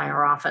convicted by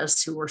our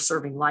office who were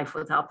serving life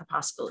without the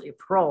possibility of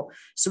parole.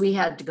 So we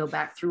had to go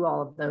back through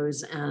all of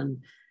those and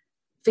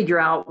figure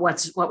out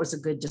what was a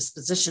good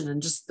disposition.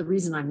 And just the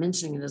reason I'm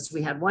mentioning it is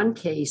we had one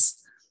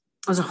case,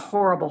 it was a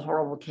horrible,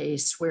 horrible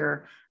case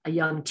where a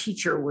young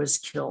teacher was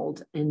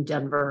killed in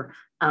Denver.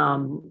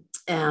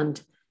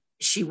 And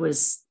she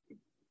was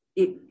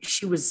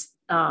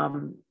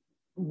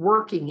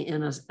working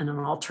in an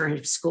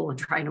alternative school and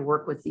trying to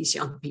work with these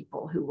young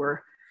people who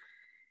were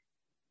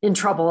in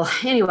trouble.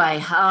 Anyway,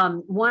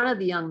 one of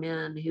the young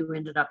men who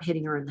ended up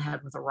hitting her in the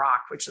head with a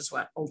rock, which is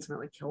what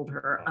ultimately killed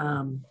her,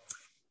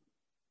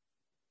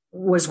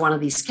 was one of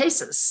these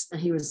cases,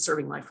 and he was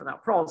serving life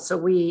without parole.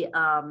 So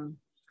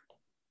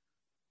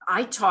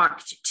I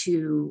talked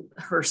to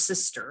her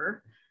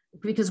sister,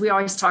 because we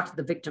always talk to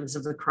the victims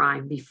of the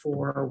crime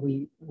before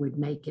we would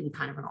make any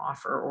kind of an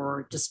offer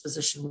or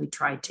disposition. We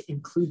tried to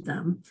include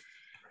them.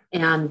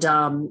 And,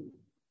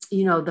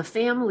 the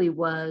family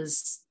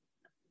was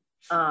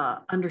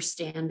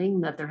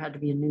understanding that there had to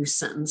be a new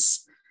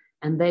sentence,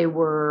 and they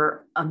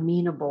were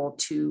amenable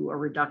to a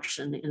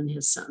reduction in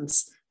his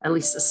sentence. At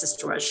least the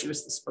sister was. She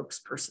was the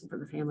spokesperson for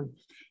the family.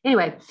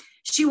 Anyway,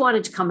 she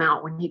wanted to come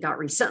out when he got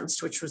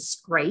resentenced, which was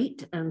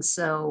great. And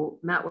so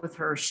met with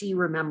her. She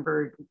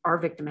remembered our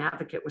victim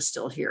advocate was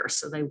still here.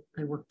 So they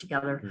worked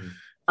together.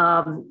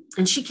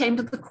 And she came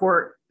to the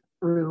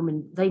courtroom,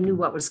 and they knew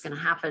what was going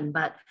to happen.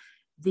 But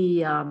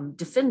the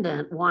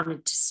defendant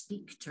wanted to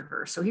speak to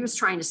her. So he was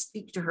trying to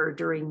speak to her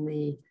during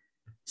the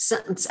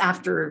sentence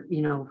after,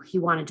 he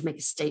wanted to make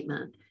a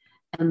statement.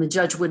 And the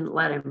judge wouldn't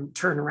let him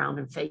turn around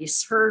and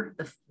face her,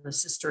 the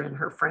sister and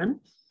her friend.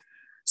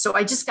 So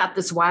I just got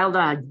this wild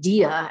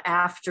idea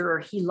after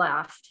he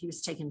left. He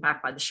was taken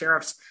back by the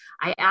sheriffs.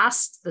 I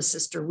asked the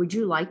sister, would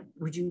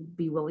you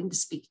be willing to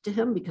speak to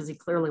him? Because he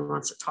clearly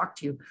wants to talk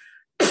to you.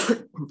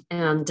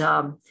 And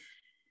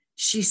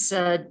she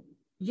said,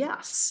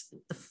 yes.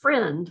 The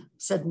friend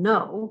said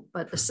no,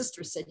 but the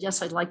sister said,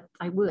 yes,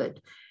 I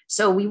would.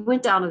 So we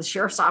went down to the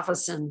sheriff's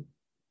office, and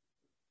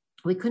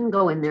we couldn't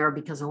go in there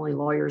because only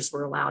lawyers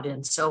were allowed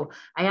in. So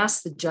I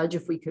asked the judge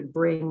if we could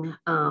bring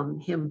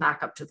him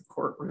back up to the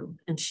courtroom,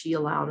 and she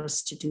allowed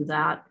us to do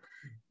that.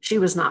 She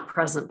was not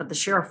present, but the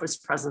sheriff was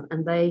present,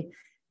 and they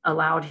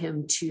allowed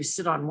him to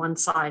sit on one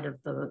side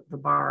of the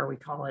bar, we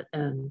call it,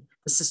 and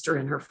the sister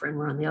and her friend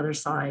were on the other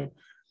side.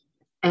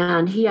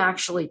 And he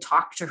actually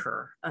talked to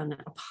her and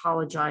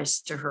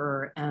apologized to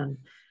her, and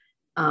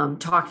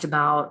talked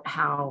about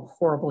how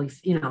horribly,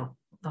 the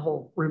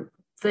whole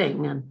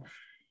thing. And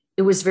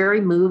it was very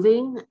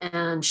moving,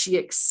 and she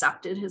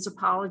accepted his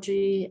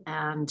apology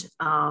and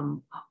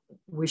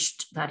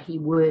wished that he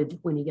would,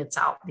 when he gets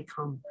out,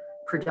 become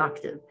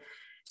productive.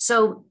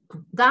 So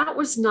that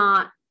was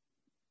not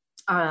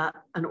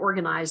an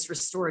organized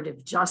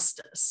restorative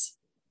justice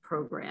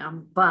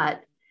program,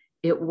 but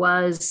it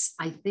was,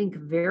 I think,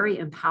 very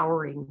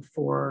empowering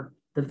for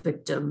the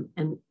victim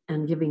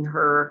and giving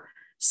her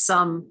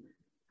some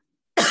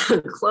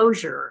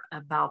closure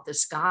about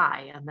this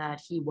guy, and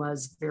that he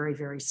was very,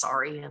 very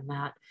sorry, and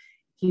that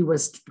he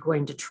was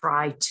going to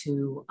try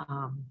to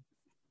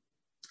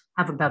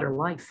have a better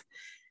life.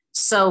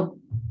 So,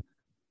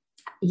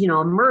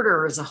 a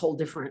murder is a whole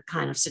different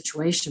kind of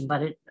situation,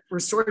 but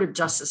restorative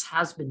justice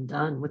has been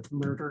done with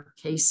murder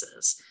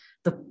cases.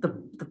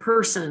 The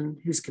person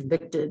who's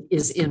convicted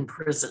is in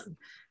prison,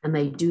 and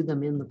they do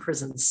them in the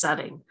prison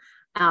setting.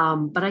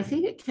 But I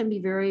think it can be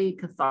very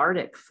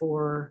cathartic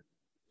for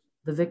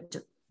the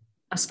victim,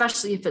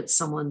 especially if it's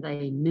someone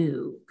they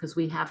knew, because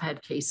we have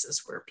had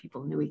cases where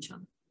people knew each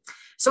other.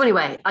 So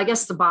anyway, I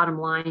guess the bottom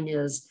line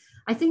is,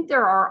 I think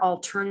there are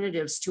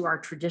alternatives to our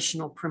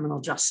traditional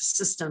criminal justice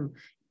system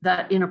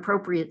that in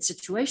appropriate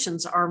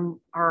situations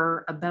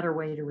are a better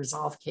way to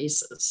resolve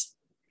cases.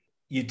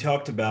 You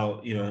talked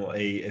about,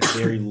 a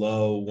very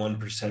low 1%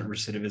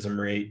 recidivism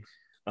rate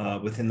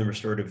within the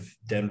Restorative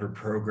Denver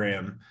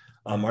program.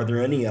 Are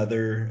there any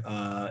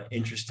other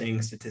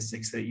interesting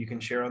statistics that you can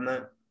share on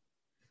that?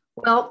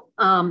 Well,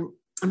 I'm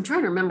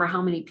trying to remember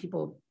how many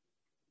people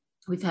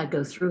we've had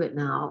go through it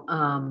now.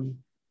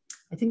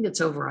 I think it's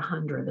over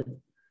 100.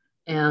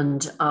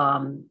 And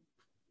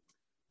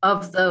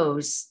of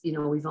those,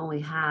 we've only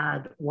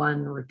had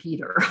one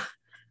repeater.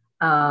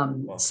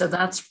 Wow. So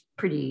that's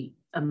pretty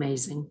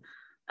amazing.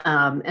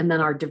 And then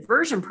our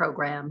diversion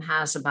program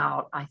has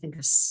about, I think, a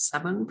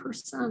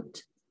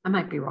 7%. I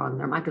might be wrong.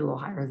 There might be a little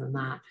higher than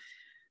that.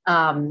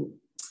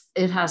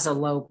 It has a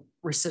low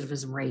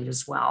recidivism rate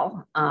as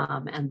well.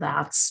 And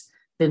that's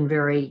been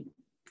very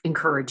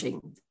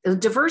encouraging. The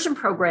diversion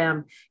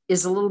program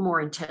is a little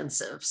more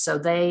intensive. So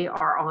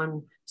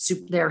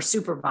they're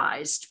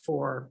supervised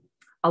for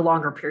a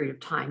longer period of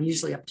time,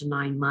 usually up to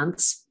 9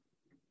 months.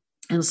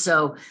 And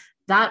so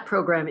that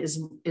program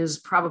is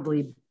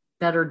probably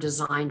better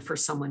designed for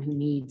someone who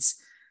needs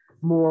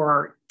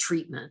more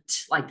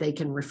treatment, like they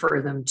can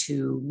refer them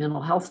to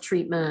mental health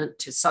treatment,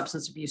 to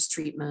substance abuse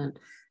treatment,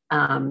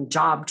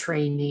 job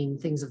training,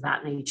 things of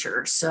that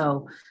nature.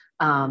 So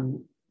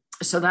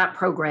that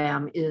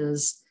program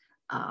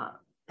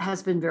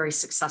has been very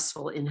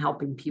successful in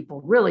helping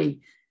people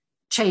really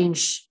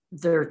change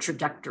their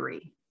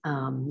trajectory.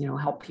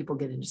 Help people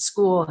get into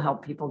school,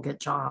 help people get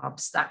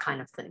jobs, that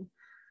kind of thing.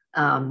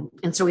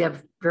 And so we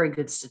have very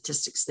good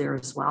statistics there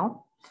as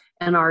well.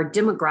 And our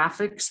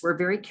demographics, we're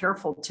very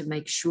careful to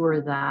make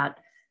sure that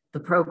the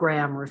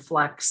programs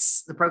reflect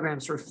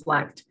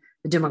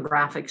the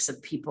demographics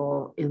of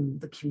people in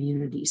the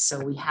community.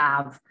 So we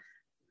have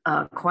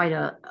quite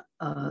a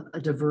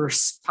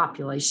diverse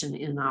population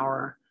in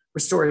our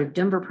Restorative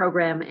Denver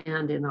program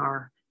and in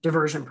our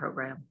diversion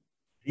program.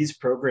 These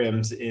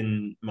programs,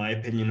 in my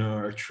opinion,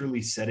 are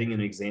truly setting an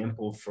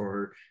example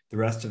for the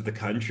rest of the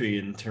country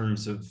in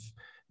terms of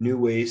new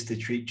ways to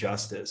treat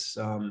justice.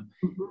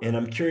 And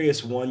I'm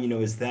curious, one,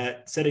 is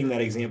that setting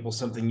that example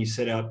something you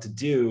set out to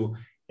do?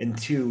 And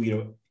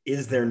two,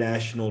 is there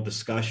national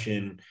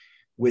discussion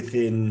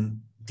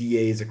within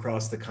DAs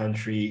across the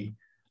country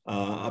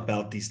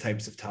about these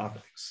types of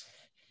topics?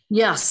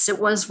 Yes, it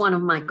was one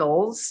of my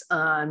goals.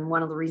 And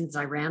one of the reasons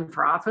I ran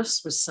for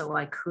office was so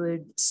I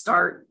could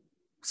start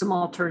some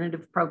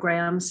alternative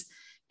programs.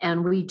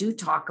 And we do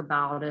talk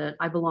about it.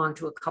 I belong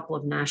to a couple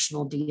of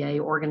national DA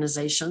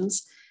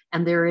organizations,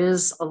 and there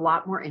is a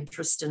lot more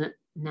interest in it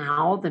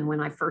now than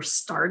when I first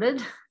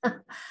started.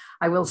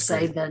 I will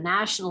say the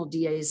National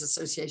DAs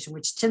Association,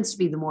 which tends to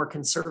be the more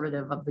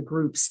conservative of the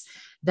groups,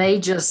 they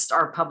just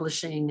are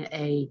publishing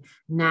a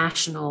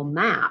national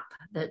map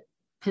that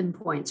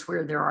pinpoints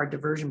where there are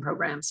diversion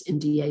programs in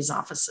DA's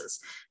offices.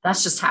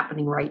 That's just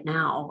happening right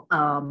now.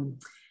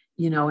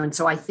 And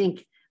so I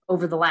think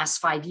over the last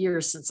 5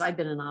 years since I've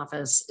been in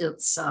office,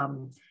 it's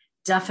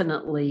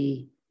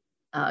definitely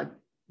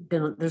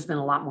there's been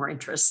a lot more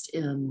interest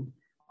in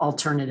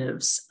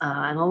alternatives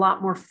and a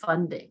lot more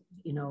funding.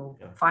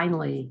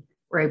 Finally,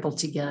 we're able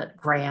to get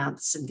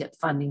grants and get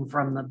funding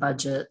from the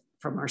budget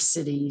from our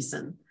cities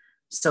and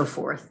so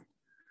forth.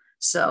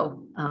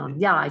 So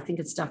I think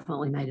it's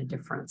definitely made a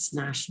difference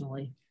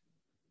nationally.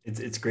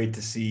 It's great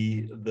to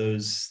see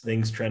those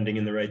things trending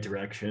in the right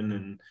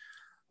direction.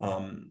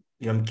 And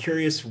I'm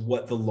curious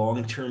what the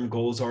long-term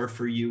goals are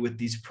for you with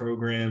these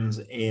programs,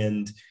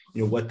 and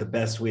what the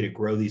best way to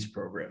grow these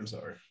programs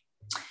are.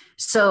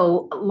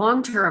 So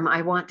long-term,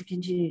 I want to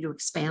continue to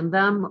expand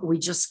them. We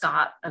just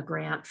got a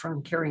grant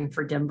from Caring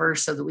for Denver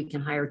so that we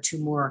can hire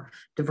 2 more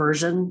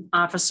diversion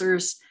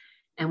officers.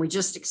 And we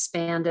just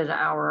expanded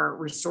our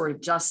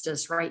restorative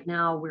justice. Right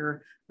now,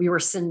 we were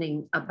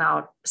sending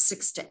about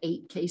 6 to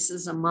 8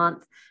 cases a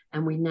month,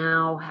 and we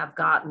now have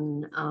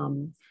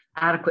gotten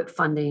adequate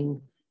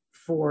funding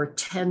for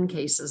 10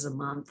 cases a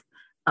month.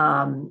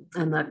 And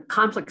the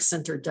Conflict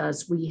Center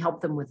we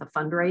help them with a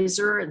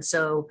fundraiser. And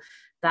so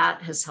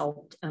that has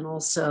helped. And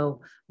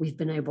also we've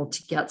been able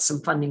to get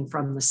some funding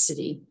from the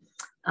city.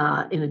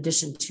 In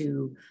addition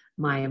to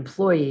my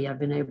employee, I've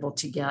been able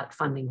to get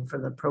funding for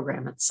the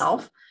program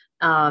itself.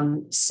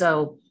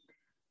 So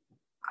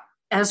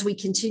as we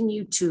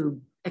continue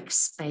to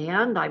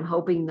expand, I'm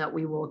hoping that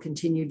we will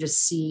continue to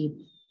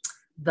see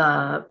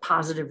the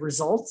positive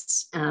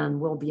results,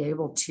 and we'll be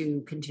able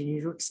to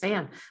continue to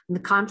expand. And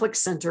the Conflict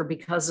Center,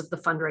 because of the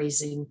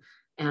fundraising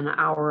and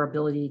our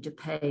ability to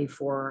pay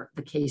for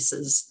the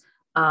cases,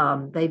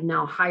 they've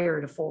now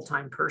hired a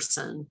full-time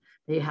person.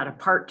 They had a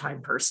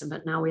part-time person,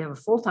 but now we have a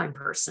full-time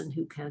person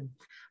who can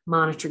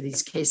monitor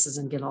these cases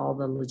and get all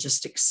the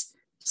logistics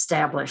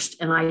established.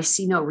 And I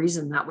see no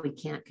reason that we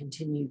can't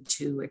continue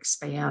to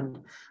expand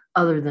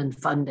other than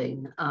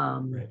funding,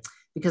 right.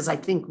 Because I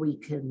think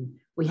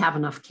we have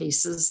enough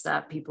cases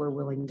that people are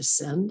willing to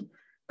send,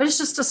 but it's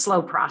just a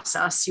slow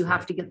process. You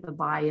have to get the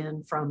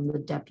buy-in from the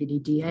deputy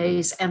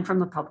DAs and from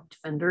the public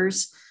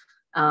defenders.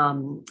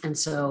 And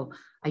so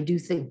I do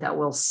think that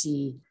we'll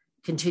see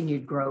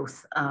continued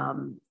growth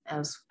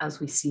as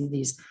we see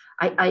these.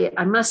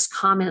 I must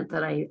comment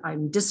that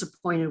I'm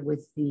disappointed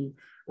with the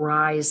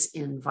rise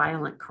in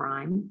violent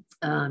crime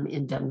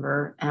in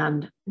Denver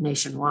and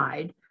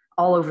nationwide,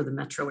 all over the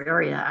metro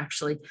area,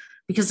 actually,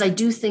 because I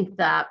do think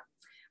that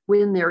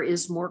when there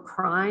is more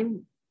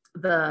crime,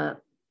 the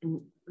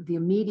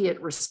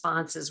immediate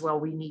response is, well,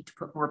 we need to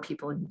put more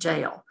people in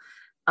jail.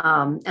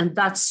 And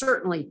that's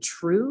certainly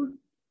true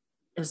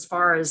as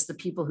far as the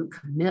people who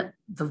commit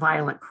the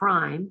violent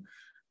crime,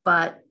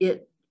 but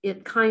it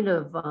kind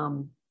of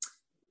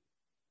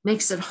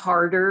makes it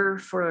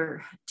harder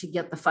to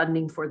get the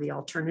funding for the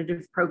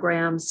alternative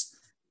programs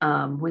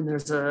when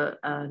there's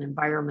an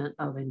environment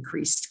of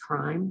increased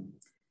crime.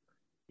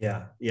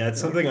 Yeah,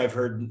 it's something I've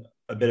heard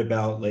a bit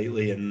about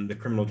lately in the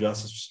criminal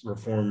justice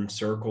reform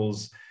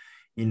circles.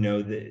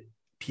 The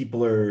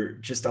people are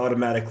just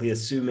automatically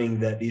assuming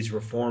that these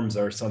reforms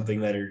are something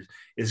that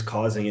is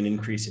causing an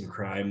increase in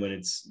crime when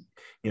it's,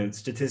 it's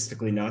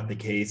statistically not the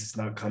case. It's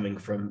not coming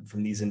from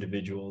these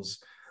individuals,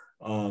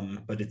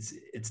 but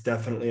it's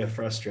definitely a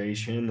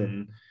frustration.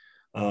 And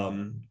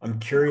I'm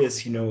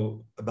curious,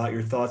 about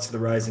your thoughts of the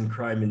rise in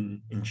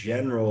crime in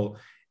general,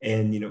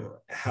 and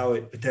how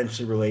it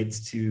potentially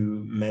relates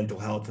to mental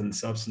health and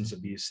substance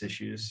abuse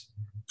issues.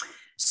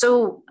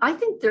 So I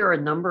think there are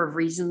a number of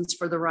reasons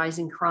for the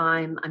rising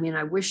crime. I mean,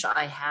 I wish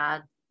I had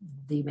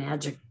the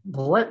magic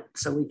bullet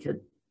so we could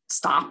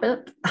stop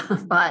it.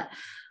 But,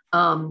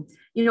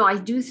 I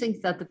do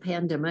think that the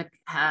pandemic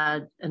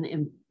had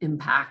an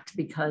impact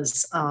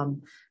because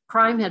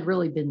crime had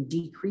really been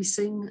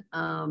decreasing.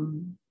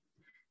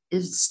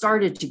 It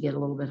started to get a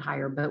little bit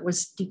higher, but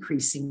was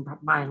decreasing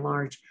by and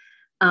large.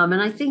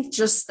 And I think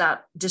just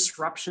that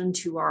disruption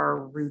to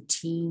our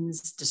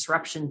routines,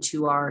 disruption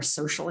to our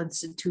social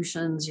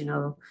institutions,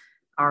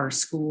 our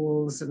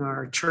schools and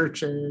our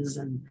churches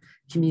and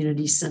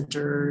community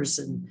centers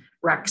and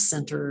rec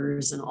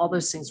centers and all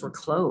those things were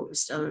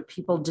closed.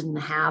 People didn't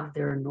have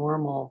their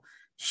normal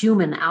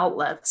human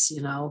outlets,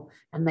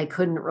 and they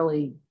couldn't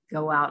really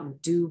go out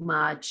and do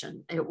much.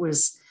 And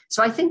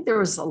so I think there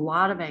was a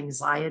lot of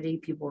anxiety.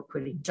 People were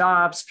quitting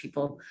jobs,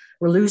 people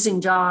were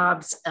losing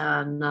jobs,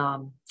 and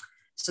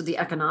so the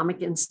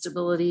economic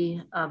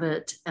instability of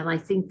it. And I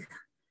think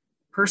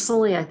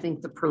personally,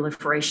 the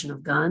proliferation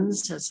of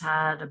guns has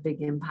had a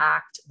big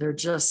impact. They're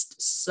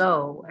just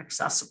so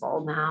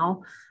accessible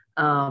now.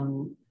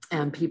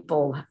 And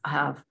people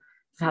have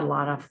had a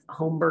lot of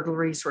home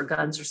burglaries where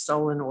guns are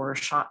stolen or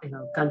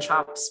gun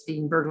shops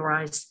being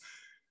burglarized.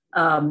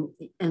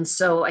 And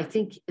so I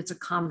think it's a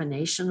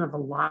combination of a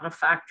lot of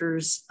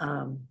factors.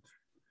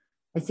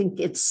 I think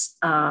it's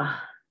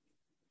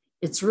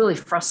really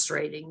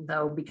frustrating,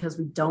 though, because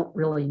we don't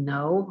really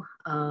know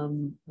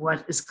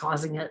what is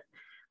causing it.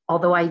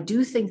 Although I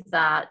do think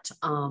that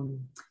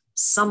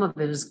some of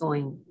it is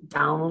going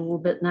down a little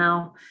bit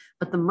now,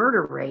 but the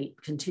murder rate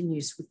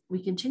continues.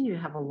 We continue to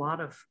have a lot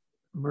of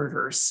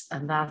murders,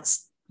 and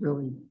that's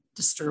really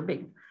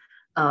disturbing.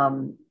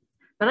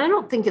 But I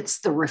don't think it's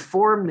the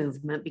reform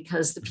movement,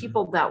 because the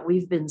people that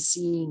we've been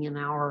seeing in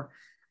our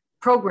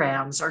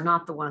programs are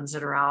not the ones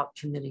that are out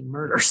committing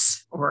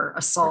murders or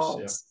assaults.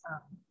 Course,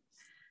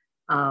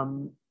 yeah.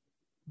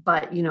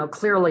 But,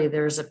 clearly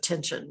there's a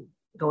tension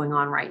going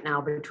on right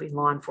now between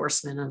law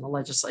enforcement and the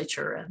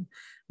legislature and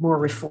more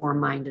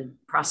reform-minded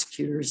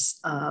prosecutors,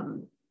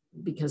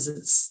 because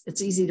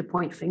it's easy to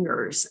point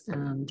fingers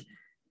and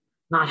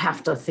not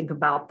have to think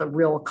about the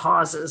real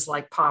causes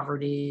like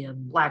poverty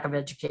and lack of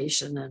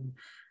education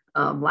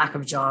and lack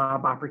of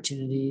job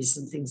opportunities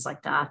and things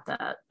like that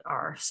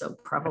are so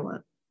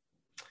prevalent.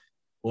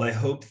 Well, I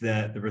hope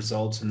that the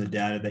results and the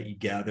data that you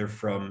gather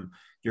from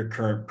your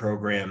current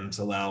programs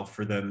allow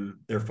for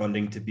their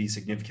funding to be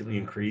significantly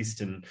increased,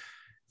 and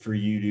for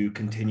you to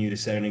continue to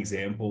set an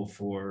example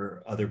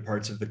for other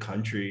parts of the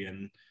country,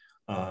 and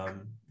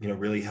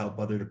really help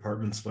other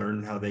departments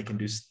learn how they can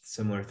do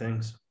similar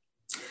things.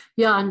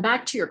 Yeah, and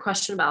back to your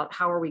question about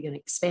how are we going to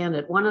expand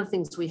it. One of the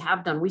things we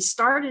have done, we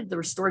started the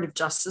restorative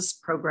justice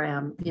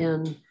program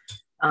in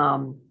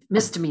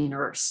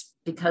misdemeanors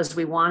because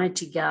we wanted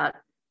to get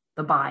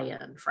the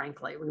buy-in,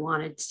 frankly. We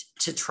wanted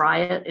to try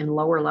it in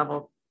lower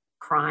level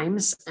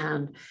crimes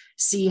and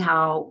see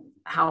how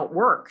it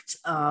worked.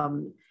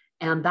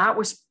 And that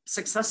was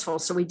successful.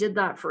 So we did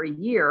that for a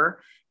year,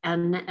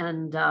 and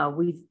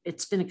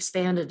it's been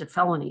expanded to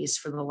felonies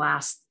for the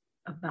last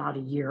about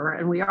a year,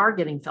 and we are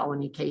getting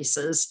felony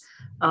cases.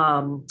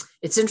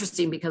 It's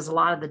interesting because a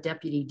lot of the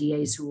deputy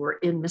DAs who were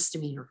in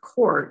misdemeanor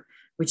court,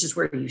 which is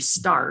where you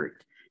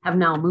start, have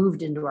now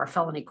moved into our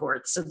felony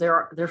courts. So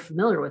they're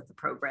familiar with the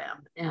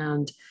program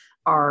and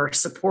are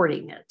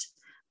supporting it.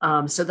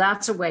 So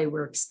that's a way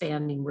we're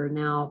expanding. We're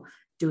now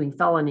doing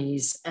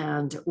felonies,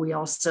 and we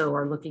also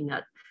are looking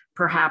at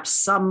perhaps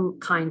some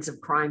kinds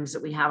of crimes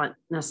that we haven't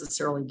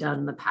necessarily done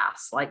in the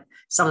past, like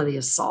some of the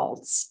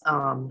assaults.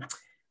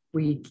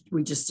 We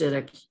just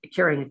did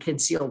carrying a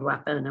concealed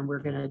weapon, and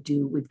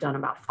we've done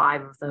about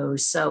 5 of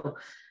those. So,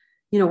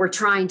 we're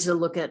trying to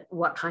look at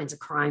what kinds of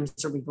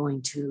crimes are we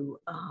going to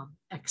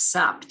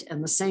accept.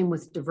 And the same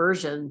with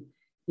diversion,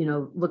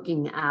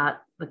 looking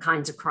at the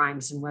kinds of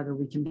crimes and whether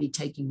we can be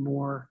taking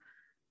more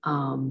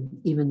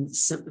even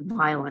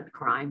violent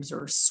crimes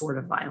or sort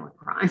of violent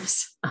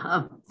crimes.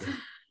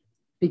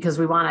 Because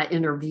we want to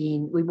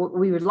intervene. We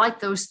would like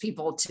those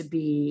people to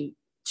be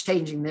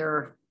changing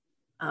their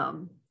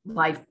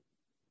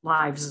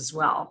lives as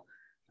well.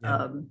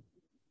 Yeah.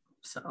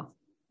 So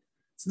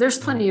there's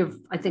plenty of,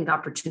 I think,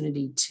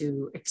 opportunity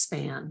to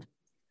expand.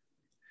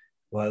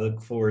 Well, I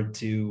look forward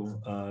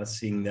to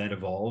seeing that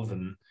evolve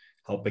and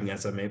helping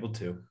as I'm able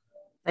to.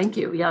 Thank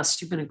you.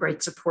 Yes, you've been a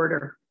great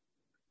supporter.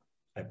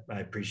 I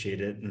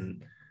appreciate it.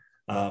 And,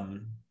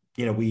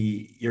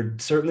 you're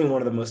certainly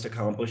one of the most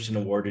accomplished and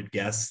awarded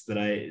guests that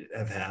I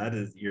have had.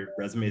 Your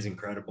resume is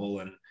incredible.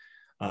 And,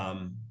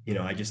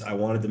 I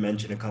wanted to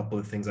mention a couple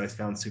of things I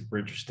found super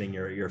interesting.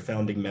 You're a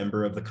founding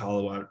member of the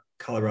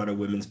Colorado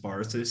Women's Bar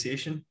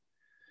Association?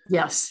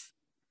 Yes.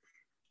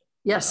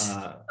 Yes.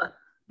 Uh,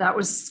 That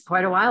was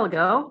quite a while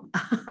ago.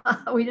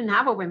 We didn't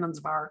have a women's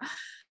bar.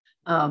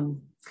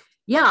 Um,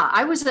 yeah,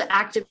 I was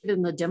active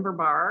in the Denver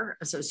Bar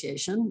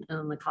Association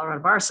and the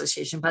Colorado Bar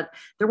Association, but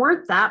there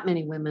weren't that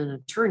many women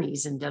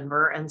attorneys in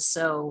Denver. And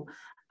so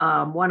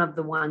one of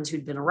the ones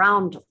who'd been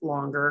around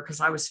longer,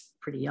 because I was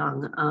pretty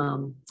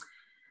young,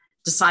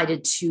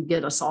 decided to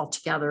get us all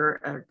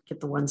together, or get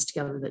the ones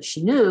together that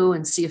she knew,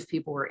 and see if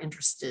people were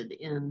interested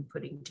in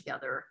putting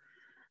together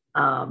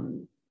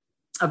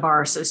a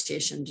bar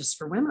association just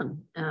for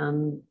women.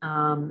 And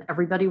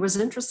everybody was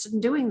interested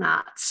in doing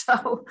that.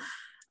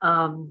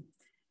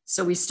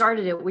 So we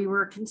started it. We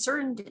were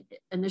concerned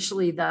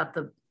initially that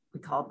we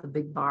call it the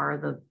big bar,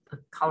 the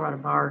Colorado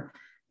Bar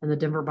and the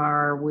Denver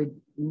Bar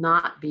would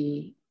not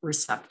be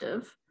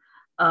receptive.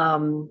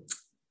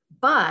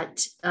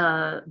 But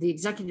the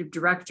executive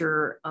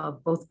director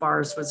of both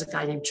bars was a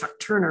guy named Chuck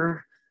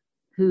Turner,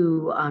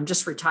 who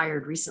just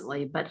retired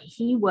recently, but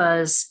he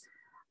was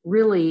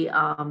really,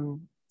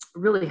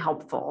 really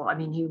helpful. I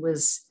mean, he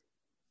was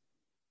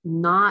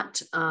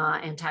not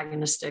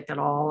antagonistic at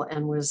all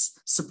and was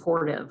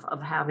supportive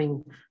of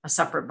having a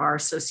separate bar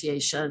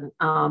association.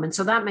 And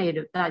so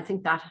I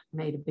think that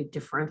made a big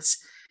difference.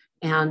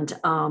 And,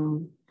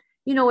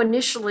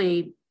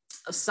 initially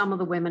some of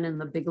the women in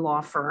the big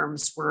law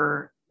firms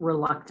were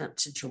reluctant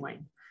to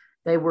join.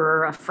 They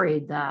were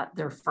afraid that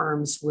their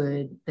firms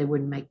wouldn't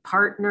make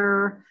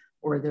partner,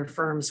 or their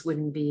firms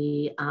wouldn't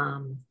be,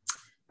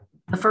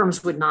 the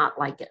firms would not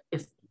like it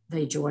if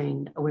they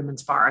joined a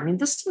women's bar. I mean,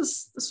 this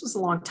was a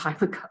long time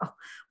ago.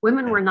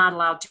 Women were not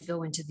allowed to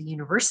go into the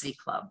university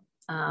club,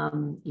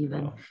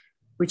 even,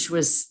 which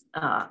was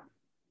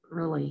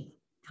really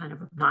kind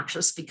of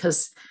obnoxious,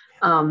 because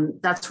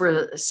that's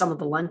where some of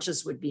the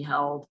lunches would be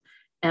held.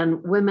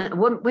 And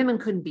women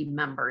couldn't be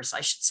members,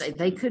 I should say.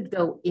 They could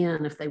go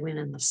in if they went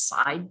in the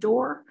side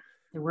door.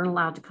 They weren't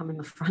allowed to come in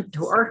the front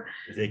door.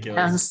 Ridiculous.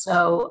 And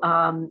so,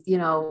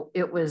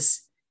 it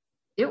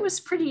was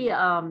pretty,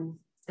 a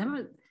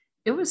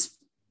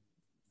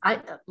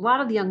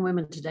lot of the young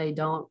women today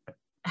don't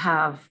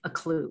have a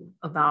clue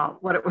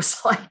about what it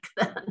was like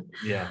then.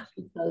 Yeah.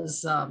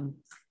 Because,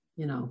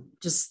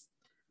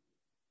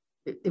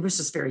 it was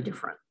just very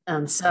different.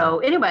 And so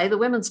anyway, the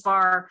women's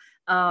bar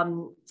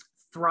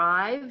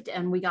thrived,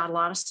 and we got a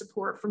lot of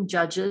support from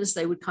judges.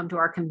 They would come to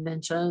our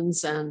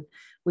conventions, and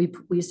we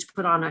used to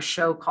put on a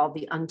show called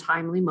The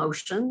Untimely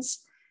Motions,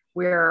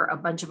 where a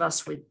bunch of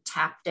us would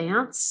tap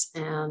dance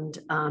and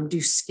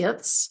do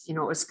skits. It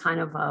was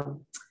kind of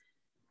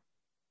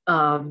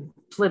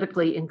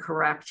politically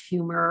incorrect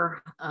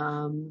humor.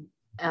 And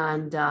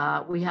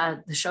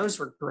the shows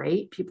were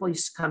great. People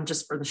used to come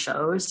just for the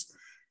shows.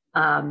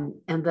 And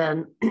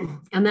then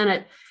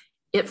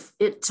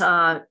it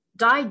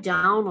died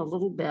down a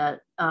little bit,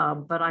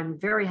 but I'm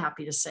very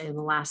happy to say in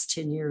the last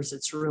 10 years,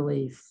 it's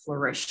really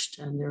flourished,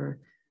 and they're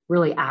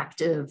really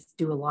active,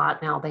 do a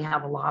lot. Now they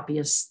have a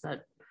lobbyist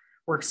that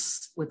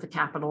works with the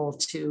Capitol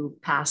to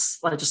pass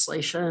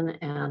legislation,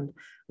 and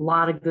a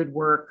lot of good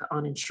work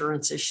on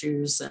insurance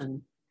issues,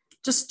 and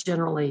just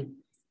generally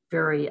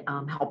very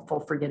helpful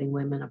for getting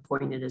women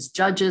appointed as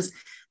judges.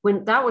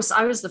 I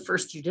was the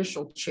first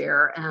judicial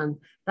chair, and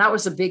that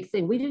was a big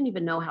thing. We didn't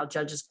even know how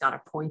judges got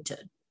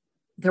appointed.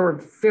 There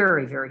were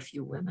very, very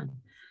few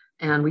women,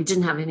 and we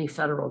didn't have any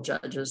federal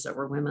judges that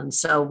were women.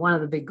 So one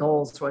of the big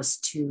goals was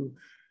to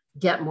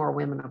get more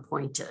women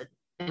appointed.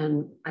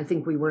 And I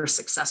think we were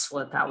successful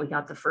at that. We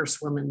got the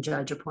first woman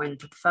judge appointed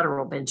to the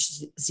federal bench,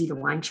 Zita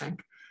Wangchenk,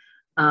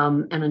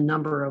 and a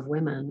number of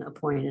women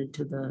appointed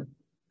to the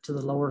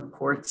lower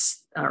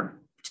courts,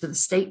 or to the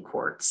state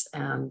courts.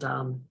 And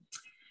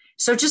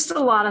so just a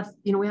lot of,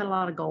 we had a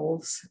lot of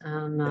goals,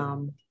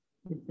 and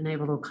we've been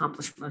able to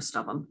accomplish most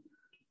of them.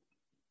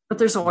 But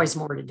there's always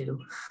more to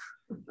do.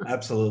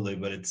 Absolutely.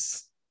 But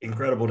it's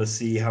incredible to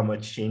see how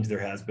much change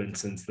there has been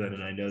since then.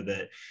 And I know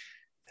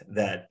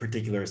that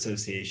particular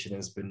association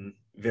has been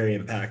very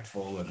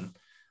impactful.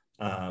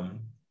 And,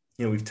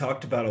 we've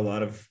talked about a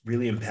lot of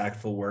really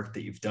impactful work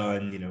that you've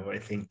done. I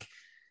think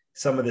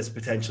some of this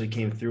potentially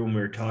came through when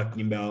we were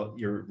talking about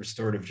your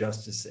restorative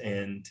justice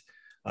and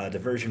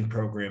diversion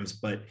programs.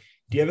 But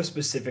do you have a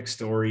specific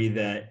story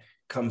that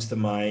comes to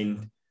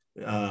mind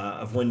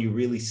of when you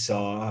really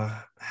saw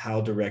how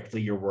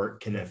directly your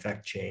work can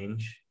affect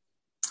change?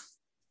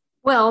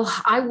 Well,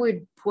 I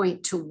would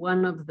point to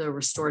one of the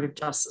restorative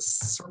justice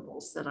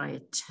circles that I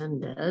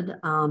attended,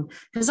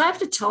 because I have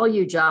to tell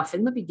you, Jeff,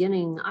 in the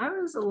beginning, I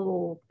was a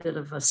little bit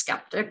of a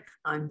skeptic.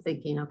 I'm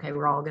thinking, okay,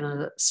 we're all going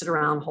to sit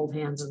around, hold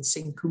hands, and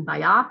sing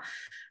Kumbaya,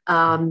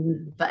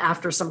 but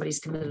after somebody's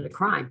committed a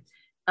crime.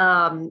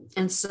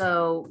 And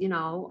so,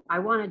 I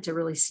wanted to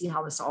really see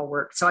how this all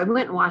worked. So I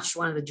went and watched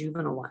one of the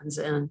juvenile ones,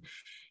 and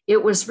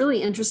it was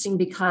really interesting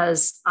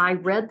because I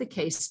read the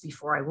case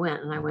before I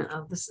went, and I went,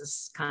 oh, this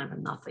is kind of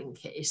a nothing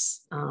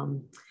case.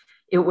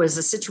 It was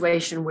a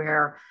situation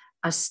where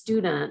a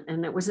student,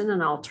 and it was in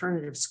an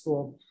alternative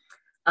school,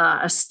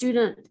 a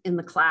student in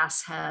the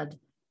class had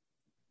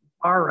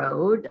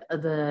borrowed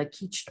the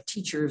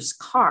teacher's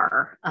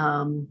car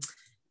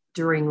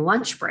during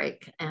lunch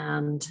break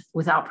and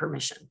without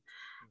permission.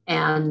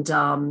 And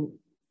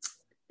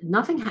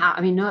nothing happened.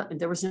 I mean, no,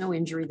 there was no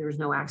injury, there was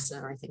no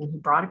accident or anything, and he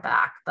brought it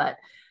back. But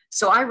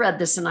so I read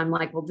this and I'm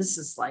like, well, this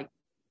is like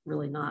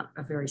really not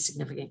a very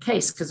significant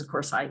case, because of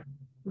course I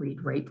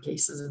read rape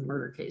cases and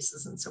murder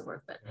cases and so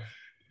forth. But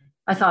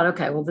I thought,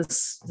 okay, well,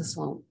 this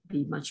won't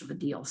be much of a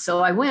deal.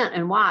 So I went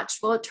and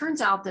watched. Well, it turns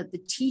out that the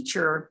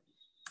teacher,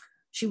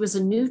 she was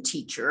a new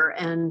teacher,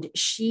 and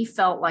she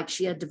felt like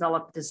she had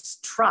developed this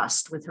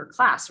trust with her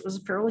class. It was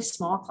a fairly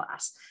small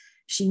class.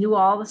 She knew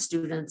all the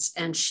students,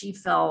 and she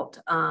felt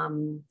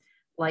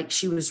like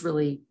she was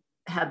really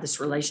had this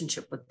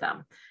relationship with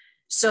them.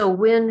 So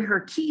when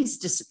her keys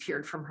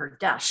disappeared from her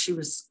desk, she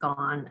was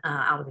gone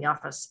out of the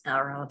office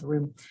or out of the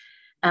room.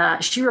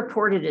 She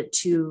reported it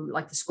to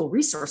like the school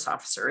resource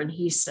officer, and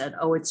he said,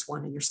 "Oh, it's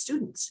one of your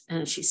students."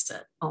 And she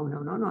said, "Oh, no,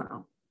 no, no,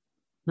 no.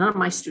 None of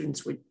my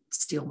students would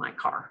steal my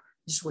car.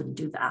 I just wouldn't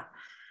do that."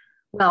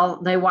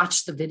 Well, they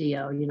watched the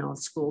video. You know,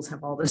 schools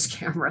have all those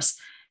cameras.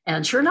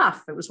 And sure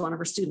enough, it was one of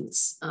her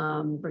students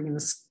bringing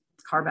this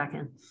car back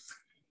in.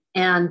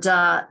 And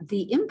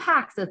the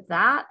impact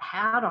that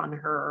had on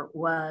her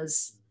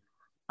was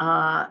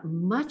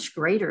much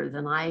greater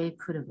than I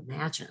could have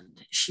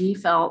imagined. She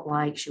felt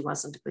like she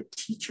wasn't a good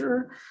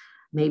teacher.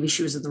 Maybe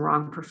she was in the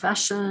wrong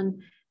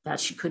profession, that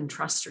she couldn't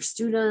trust her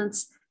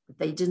students, that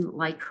they didn't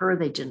like her,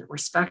 they didn't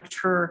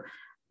respect her.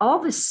 All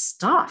this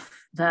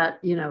stuff that,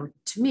 you know,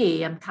 to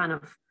me, I'm kind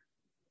of,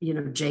 you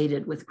know,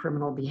 jaded with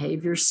criminal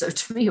behavior. So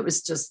to me, it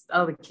was just,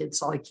 oh, the kid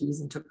saw the keys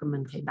and took them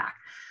and came back.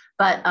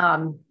 But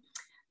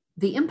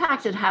the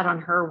impact it had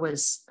on her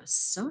was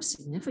so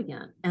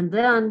significant. And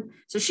then,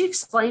 so she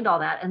explained all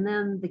that. And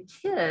then the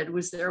kid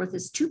was there with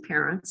his two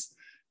parents.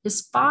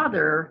 His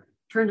father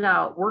turned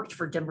out worked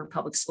for Denver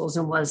Public Schools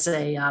and was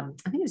I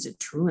think he was a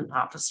truant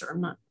officer.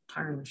 I'm not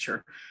entirely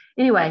sure.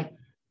 Anyway,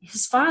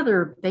 his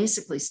father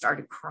basically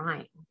started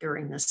crying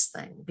during this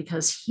thing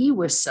because he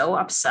was so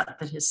upset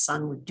that his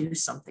son would do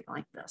something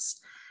like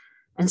this.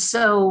 And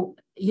so,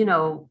 you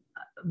know,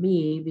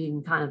 me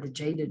being kind of the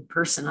jaded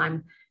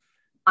person,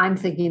 I'm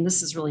thinking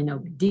this is really no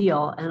big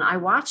deal. And I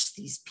watched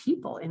these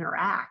people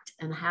interact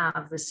and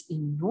have this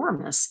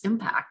enormous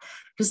impact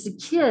because the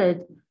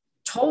kid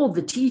told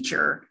the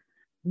teacher,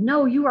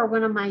 "No, you are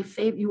one of my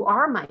favorite, you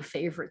are my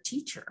favorite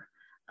teacher.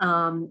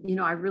 You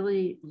know, I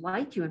really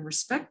like you and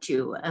respect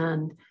you."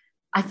 And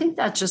I think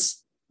that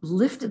just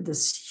lifted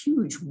this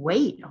huge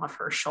weight off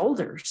her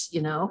shoulders,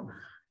 you know,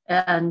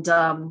 and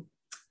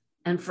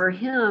for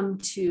him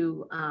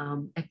to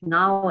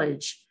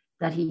acknowledge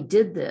that he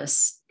did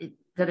this,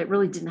 that it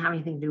really didn't have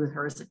anything to do with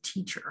her as a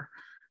teacher.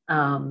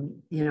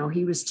 You know,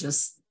 he was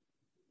just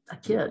a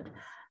kid,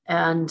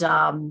 and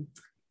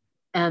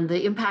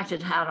the impact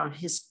it had on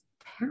his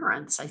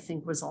parents, I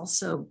think, was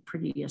also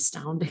pretty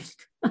astounding.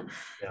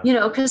 Yeah. You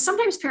know, because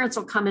sometimes parents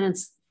will come in and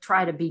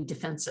try to be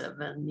defensive,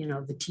 and you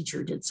know, the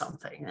teacher did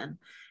something, and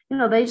you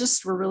know, they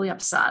just were really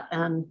upset,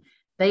 and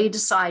they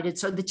decided.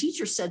 So the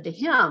teacher said to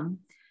him,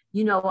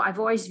 "You know, I've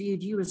always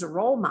viewed you as a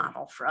role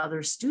model for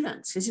other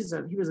students," because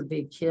he was a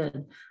big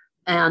kid,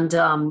 and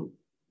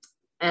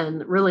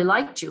really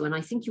liked you, and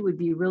I think you would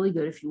be really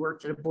good if you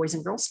worked at a Boys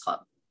and Girls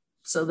Club.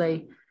 So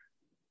they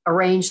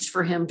arranged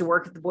for him to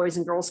work at the Boys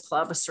and Girls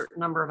Club a certain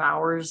number of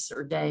hours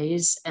or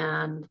days,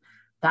 and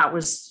that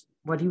was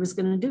what he was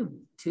going to do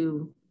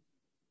to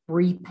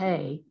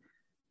repay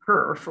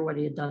her for what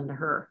he had done to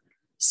her.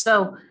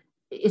 So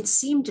it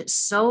seemed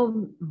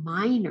so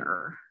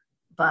minor,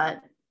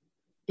 but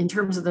in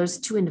terms of those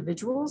two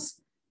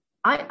individuals,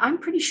 I'm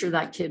pretty sure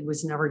that kid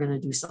was never going to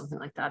do something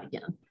like that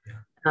again.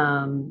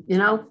 Yeah. You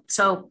know,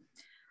 so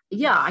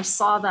yeah, I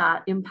saw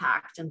that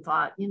impact and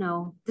thought, you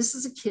know, this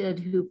is a kid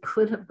who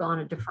could have gone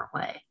a different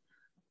way,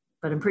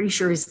 but I'm pretty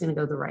sure he's going to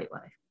go the right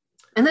way.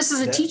 And this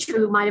is a teacher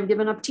who might have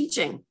given up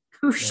teaching,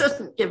 who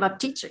shouldn't give up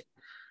teaching.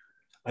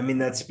 I mean,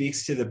 that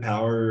speaks to the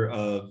power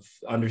of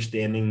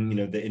understanding, you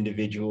know, the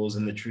individuals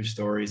and the true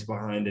stories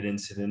behind an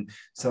incident.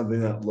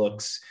 Something that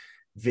looks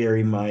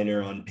very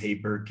minor on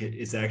paper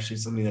is actually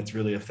something that's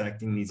really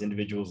affecting these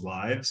individuals'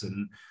 lives.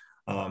 And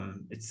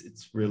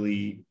it's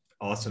really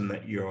awesome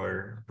that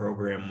your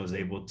program was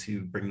able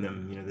to bring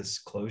them, you know, this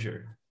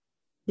closure.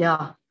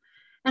 Yeah.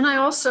 And I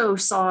also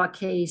saw a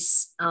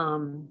case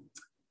on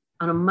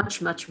a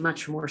much, much,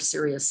 much more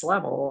serious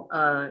level,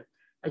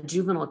 a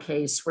juvenile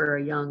case where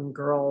a young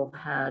girl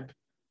had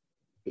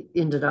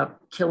ended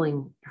up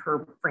killing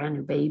her brand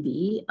new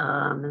baby.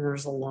 And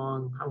there's a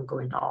long, I won't go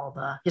into all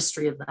the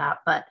history of that,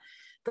 but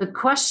the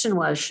question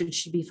was, should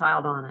she be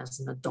filed on as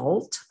an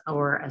adult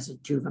or as a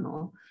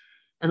juvenile?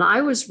 And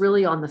I was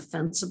really on the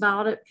fence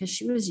about it because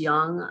she was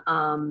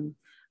young.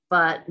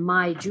 But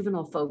my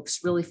juvenile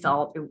folks really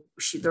felt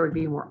there would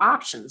be more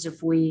options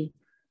if we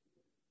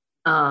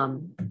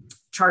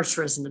charged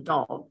her as an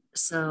adult.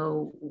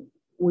 So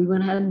we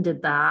went ahead and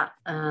did that.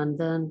 And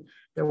then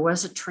there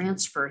was a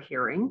transfer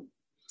hearing.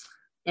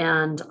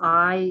 And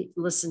I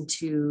listened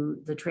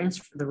to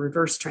the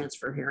reverse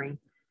transfer hearing.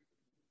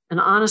 And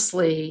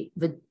honestly,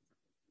 the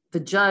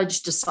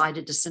judge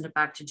decided to send it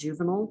back to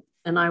juvenile.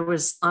 And I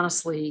was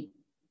honestly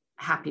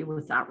happy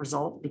with that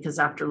result, because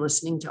after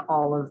listening to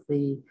all of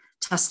the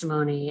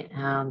testimony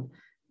and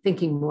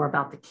thinking more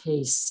about the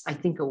case, I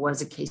think it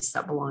was a case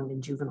that belonged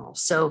in juvenile.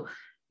 So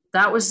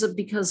that was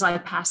because I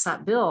passed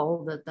that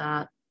bill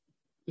that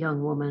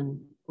young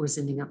woman was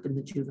ending up in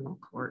the juvenile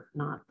court,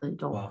 not the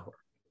adult court.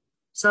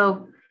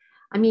 So,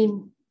 I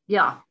mean,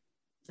 yeah,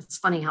 it's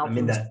funny how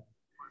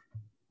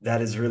that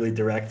is really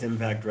direct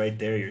impact right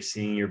there. You're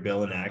seeing your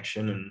bill in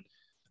action,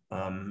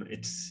 and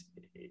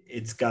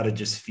it's got to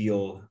just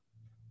feel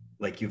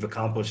like you've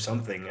accomplished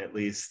something, at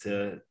least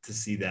to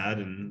see that,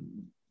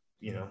 and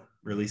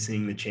really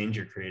seeing the change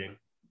you're creating.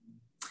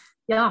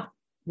 Yeah.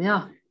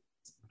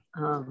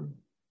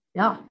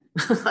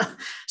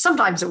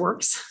 Sometimes it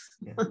works.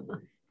 Yeah.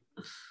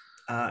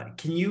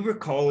 Can you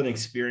recall an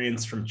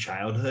experience from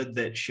childhood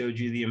that showed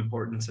you the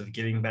importance of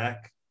giving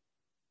back?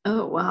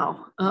 Oh,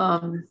 wow.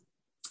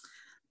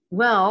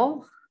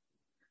 Well,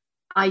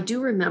 I do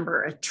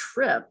remember a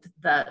trip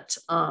that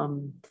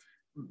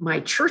my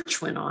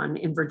church went on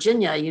in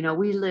Virginia.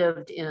 We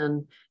lived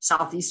in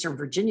southeastern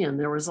Virginia, and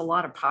there was a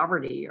lot of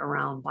poverty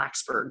around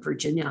Blacksburg,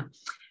 Virginia.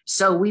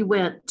 So we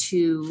went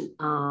to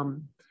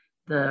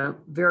the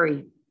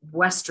very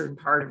western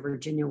part of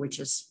Virginia, which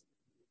is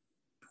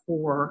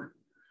poor.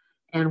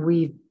 And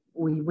we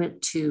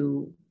went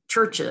to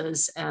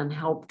churches and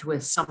helped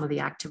with some of the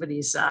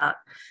activities that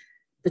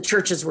the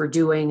churches were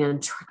doing,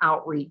 and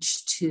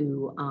outreach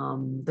to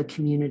the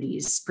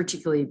communities,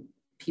 particularly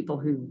people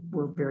who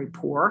were very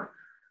poor,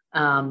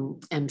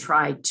 and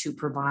tried to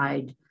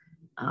provide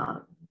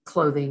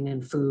clothing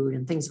and food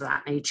and things of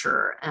that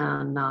nature.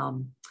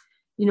 And,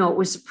 it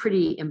was a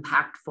pretty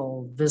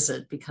impactful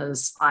visit,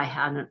 because I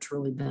hadn't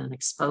really been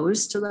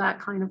exposed to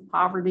that kind of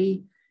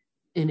poverty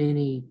in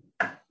any,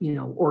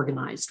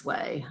 organized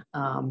way.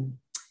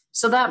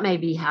 So that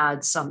maybe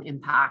had some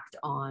impact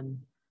on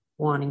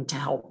wanting to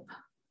help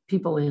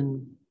people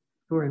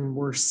who are in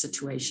worse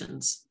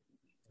situations.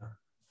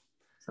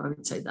 So I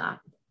would say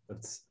that.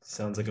 That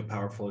sounds like a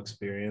powerful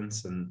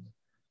experience. And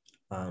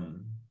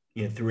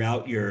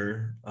throughout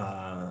your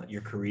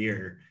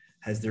career,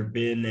 has there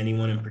been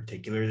anyone in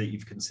particular that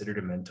you've considered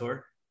a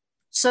mentor?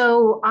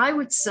 So I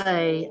would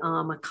say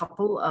a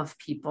couple of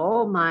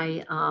people.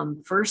 My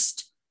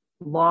first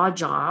law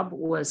job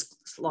was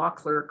law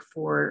clerk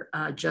for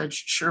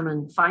Judge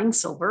Sherman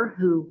Feinsilver,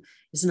 who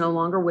is no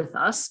longer with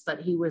us,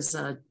 but he was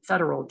a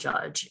federal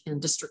judge in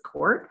district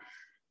court.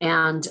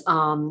 And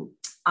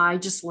I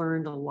just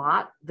learned a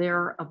lot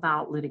there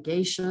about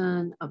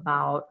litigation,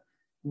 about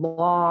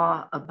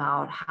law,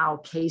 about how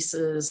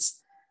cases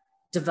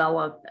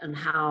develop and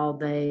how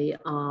they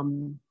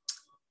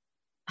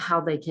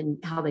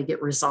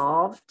get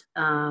resolved.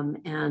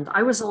 And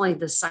I was only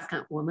the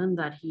second woman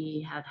that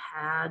he had.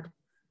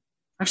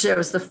 Actually, I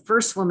was the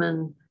first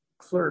woman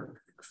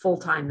clerk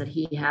full-time that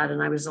he had,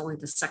 and I was only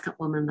the second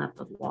woman that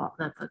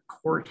the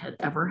court had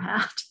ever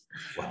had.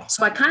 Wow.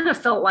 So I kind of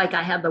felt like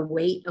I had the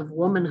weight of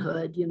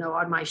womanhood,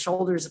 on my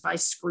shoulders. If I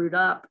screwed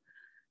up,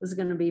 it was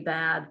going to be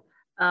bad.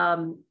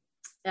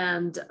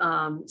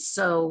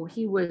 So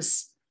he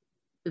was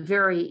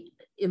very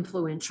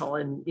influential,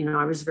 and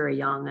I was very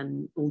young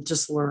and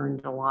just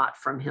learned a lot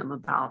from him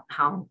about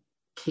how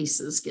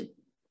cases get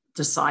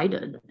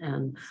decided,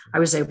 and I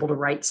was able to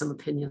write some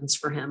opinions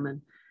for him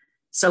and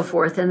so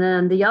forth. And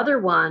then the other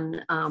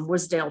one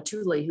was Dale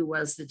Tooley, who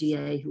was the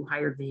DA who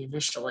hired me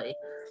initially.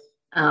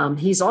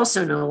 He's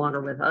also no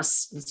longer with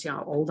us. Let's see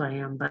how old I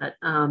am, but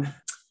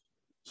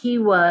he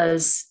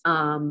was,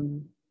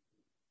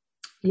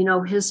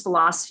 his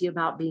philosophy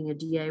about being a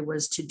DA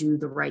was to do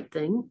the right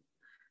thing,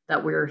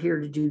 that we're here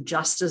to do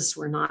justice.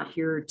 We're not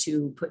here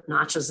to put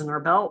notches in our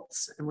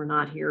belts, and we're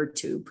not here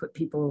to put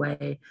people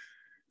away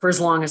for as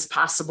long as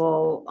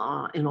possible.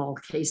 In all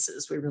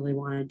cases, we really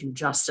want to do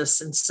justice.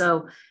 And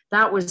so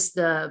that was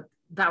the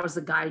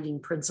guiding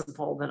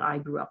principle that I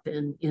grew up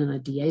in a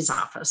DA's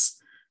office,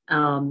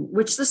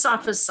 which this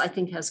office, I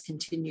think, has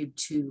continued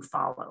to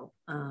follow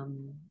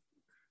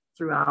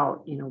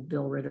throughout,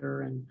 Bill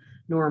Ritter and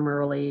Norm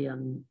Early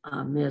and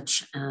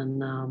Mitch.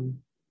 And I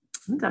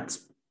think that's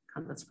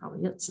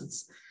probably it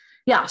since.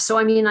 Yeah. So,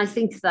 I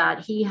think that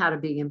he had a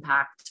big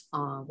impact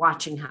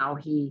watching how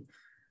he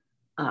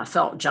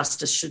felt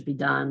justice should be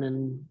done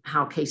and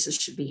how cases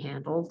should be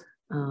handled.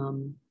 I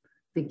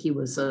think he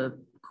was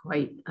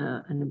quite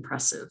an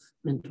impressive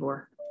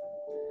mentor.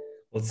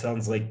 Well, it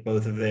sounds like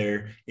both of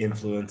their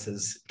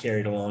influences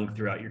carried along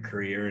throughout your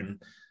career. And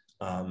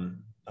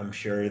I'm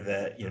sure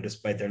that,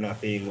 despite their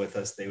not being with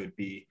us, they would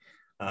be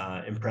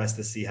impressed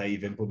to see how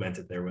you've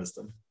implemented their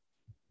wisdom.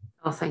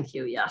 Oh, thank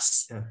you.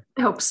 Yes. Yeah.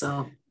 I hope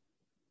so.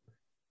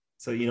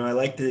 So, I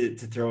like to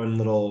throw in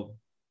little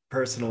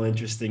personal,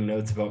 interesting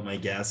notes about my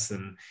guests.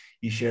 And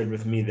you shared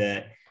with me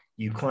that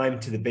you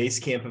climbed to the base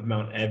camp of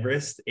Mount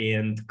Everest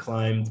and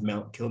climbed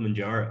Mount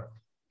Kilimanjaro.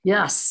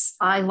 Yes,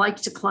 I like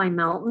to climb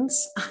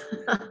mountains.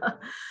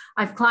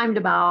 I've climbed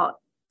about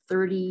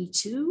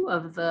 32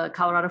 of the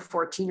Colorado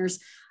 14ers.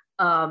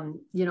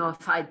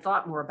 if I'd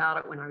thought more about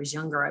it when I was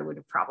younger, I would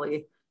have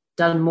probably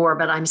done more,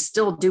 but I'm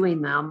still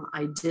doing them.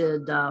 I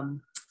did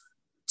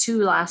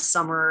 2 last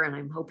summer, and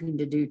I'm hoping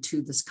to do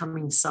 2 this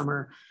coming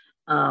summer.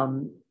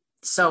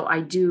 So I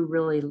do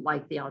really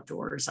like the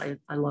outdoors. I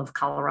love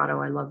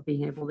Colorado. I love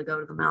being able to go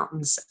to the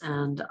mountains,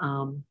 and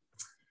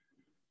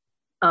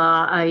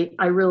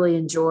I really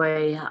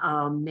enjoy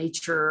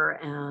nature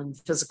and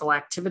physical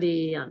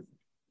activity. And,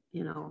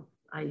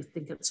 I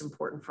think it's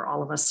important for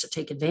all of us to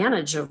take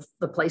advantage of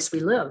the place we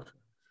live.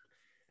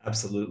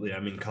 Absolutely. I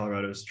mean,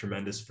 Colorado is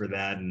tremendous for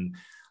that. And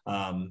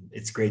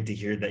it's great to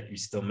hear that you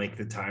still make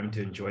the time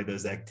to enjoy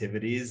those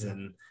activities.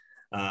 And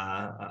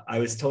I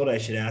was told I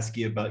should ask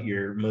you about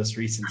your most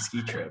recent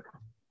ski trip.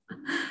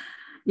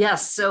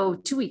 Yes. So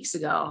 2 weeks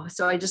ago.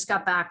 So I just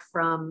got back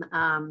from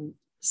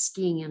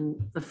skiing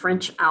in the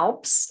French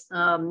Alps.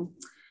 But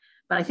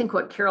I think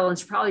what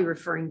Carolyn's probably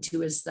referring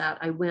to is that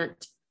I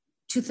went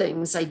 2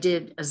 things. I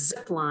did a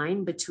zip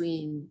line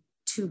between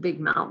 2 big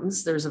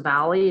mountains. There's a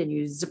valley and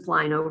you zip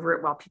line over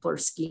it while people are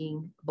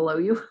skiing below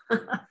you.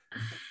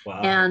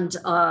 Wow. And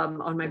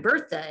on my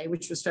birthday,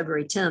 which was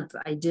February 10th,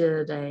 I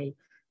did a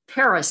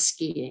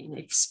paraskiing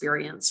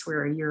experience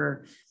where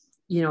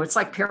it's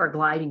like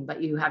paragliding,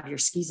 but you have your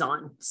skis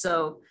on.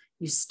 So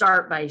you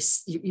start by,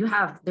 you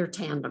have their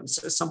tandems.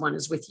 So someone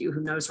is with you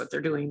who knows what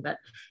they're doing, but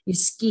you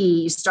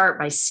start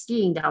by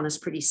skiing down this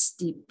pretty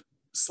steep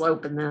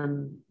slope, and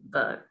then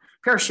the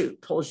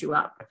parachute pulls you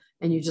up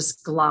and you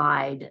just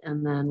glide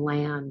and then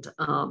land.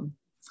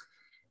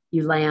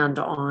 You land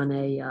on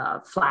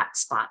a flat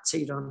spot, so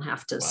you don't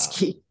have to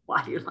ski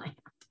while you land.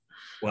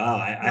 Wow,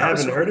 I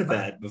haven't heard of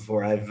that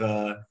before. I've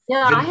been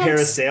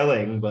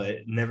parasailing,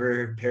 but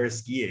never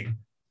paraskiing.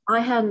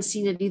 I hadn't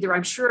seen it either.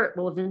 I'm sure it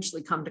will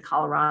eventually come to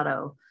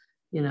Colorado,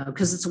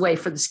 because it's a way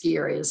for the ski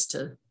areas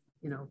to,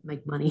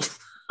 make money.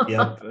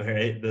 Yep,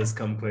 right. Those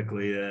come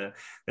quickly.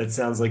 That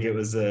sounds like it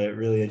was a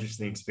really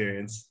interesting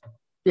experience.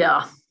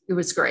 Yeah, it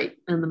was great.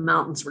 And the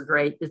mountains were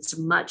great. It's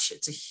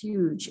a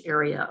huge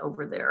area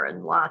over there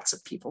and lots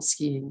of people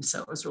skiing.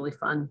 So it was really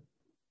fun.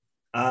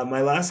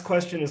 My last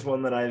question is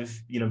one that I've,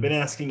 been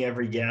asking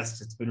every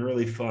guest. It's been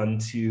really fun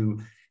to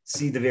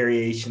see the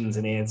variations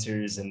and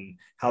answers and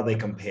how they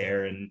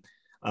compare. And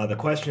the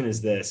question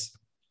is this: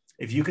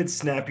 if you could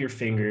snap your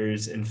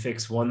fingers and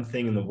fix one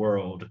thing in the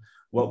world,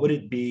 what would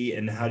it be?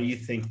 And how do you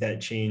think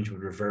that change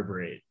would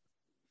reverberate?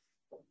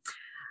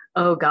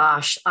 Oh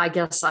gosh, I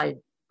guess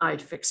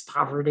I'd fix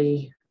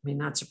poverty. I mean,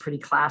 that's a pretty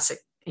classic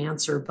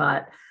answer,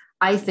 but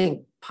I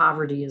think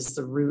poverty is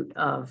the root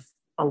of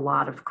a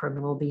lot of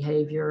criminal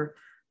behavior.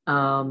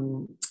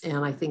 And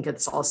I think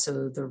it's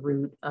also the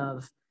root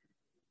of,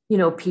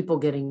 people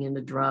getting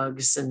into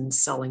drugs and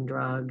selling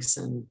drugs.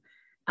 And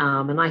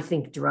I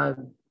think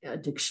drug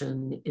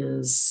addiction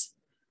is,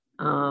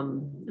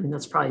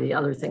 that's probably the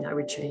other thing I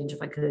would change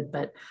if I could,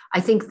 but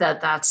I think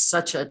that that's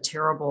such a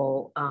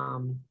terrible,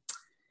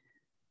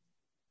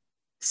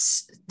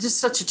 just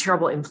such a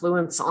terrible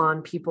influence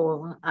on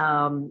people.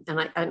 And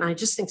I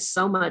just think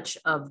so much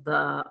of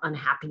the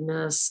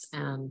unhappiness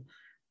and,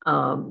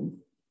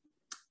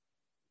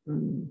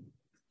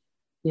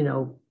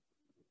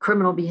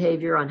 criminal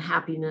behavior,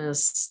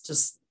 unhappiness,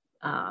 just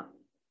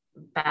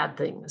bad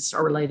things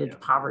are related to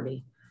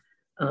poverty.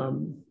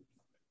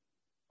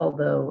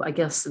 Although I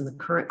guess in the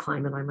current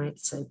climate, I might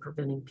say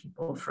preventing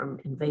people from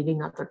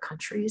invading other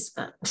countries,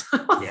 but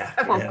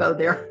I won't go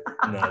there.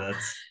 No,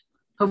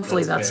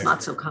 hopefully that's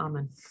not so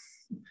common.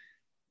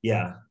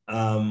 Yeah.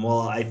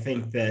 Well, I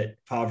think that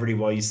poverty,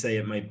 while you say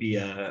it might be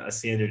a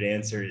standard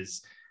answer,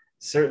 is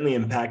certainly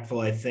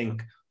impactful. I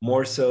think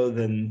more so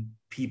than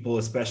people,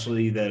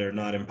 especially that are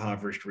not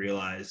impoverished,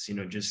 realize,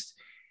 just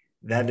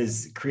that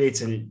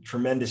creates a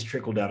tremendous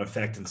trickle down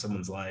effect in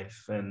someone's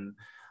life and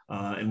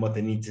what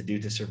they need to do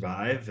to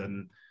survive.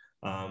 And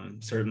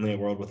certainly a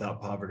world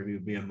without poverty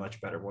would be a much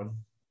better one.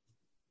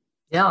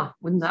 Yeah.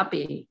 Wouldn't that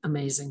be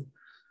amazing?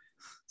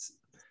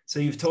 So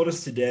you've told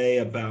us today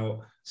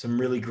about some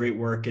really great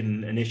work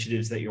and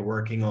initiatives that you're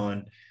working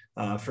on.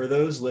 For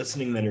those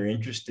listening that are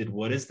interested,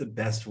 what is the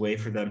best way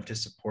for them to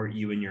support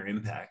you and your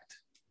impact?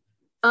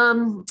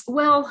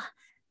 Well,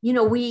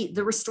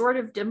 the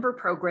Restorative Denver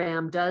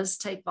program does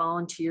take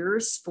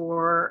volunteers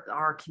for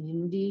our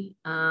community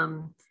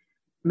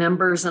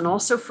members and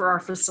also for our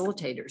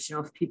facilitators.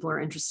 If people are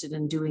interested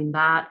in doing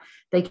that,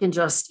 they can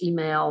just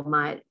email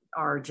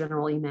our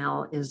general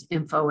email is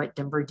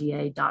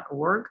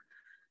info@denverda.org.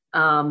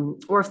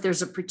 Or if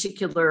there's a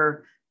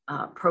particular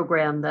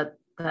program that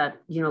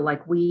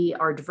like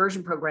our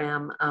diversion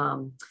program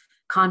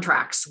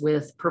contracts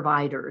with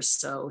providers,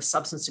 so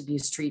substance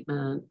abuse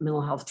treatment,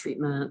 mental health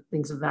treatment,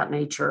 things of that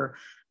nature.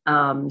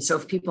 So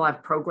if people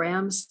have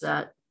programs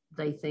that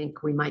they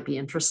think we might be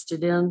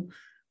interested in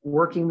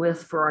working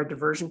with for our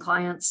diversion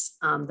clients,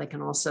 they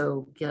can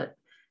also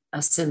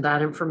send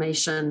that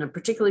information, and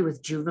particularly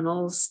with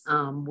juveniles.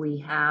 We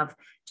have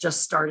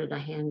just started a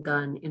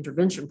handgun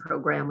intervention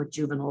program with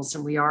juveniles,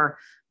 and we are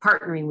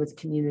partnering with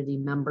community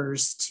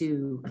members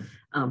to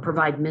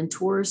provide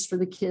mentors for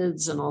the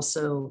kids, and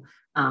also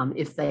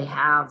if they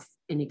have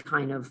any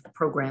kind of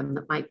program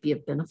that might be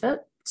of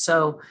benefit.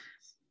 So,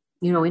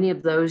 any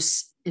of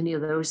those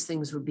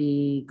things would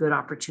be good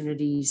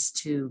opportunities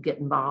to get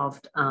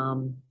involved.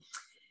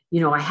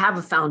 I have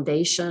a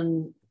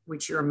foundation,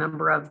 which you're a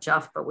member of,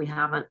 Jeff, but we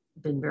haven't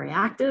been very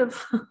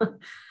active.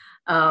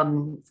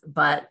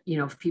 But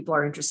if people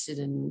are interested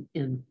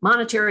in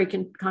monetary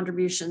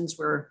contributions,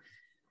 we're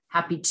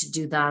happy to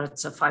do that.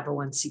 It's a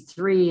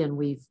 501c3, and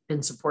we've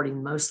been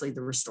supporting mostly the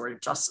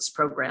restorative justice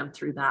program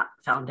through that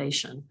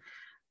foundation.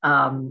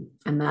 And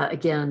that,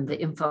 again, the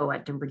info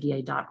at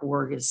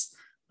denverda.org is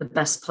the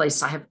best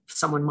place. I have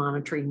someone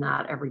monitoring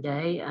that every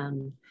day,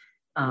 and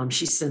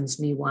she sends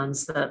me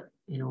ones that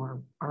are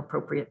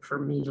appropriate for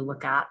me to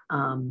look at.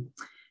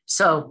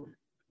 So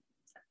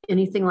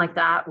anything like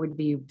that would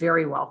be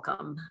very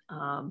welcome.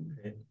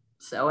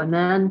 And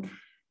then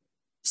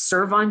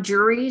serve on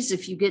juries.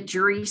 If you get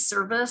jury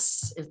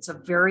service, it's a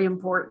very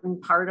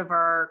important part of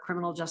our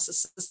criminal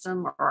justice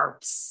system, or our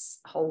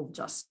whole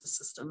justice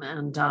system.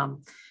 And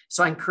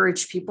so I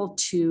encourage people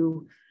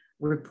to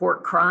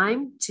report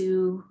crime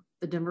to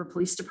the Denver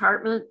Police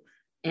Department,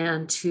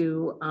 and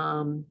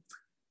to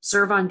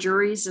serve on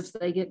juries if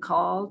they get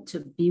called, to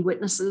be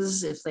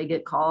witnesses if they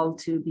get called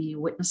to be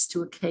witness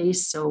to a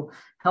case. So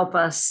help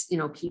us,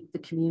 keep the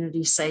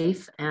community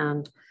safe.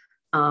 And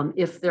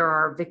if there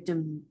are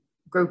victim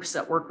groups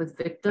that work with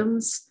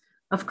victims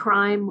of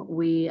crime,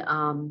 we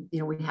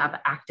have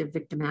active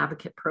victim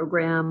advocate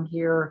program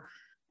here,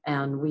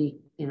 and we,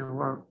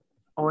 are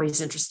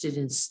always interested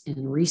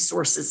in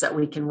resources that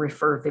we can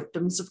refer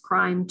victims of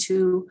crime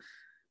to.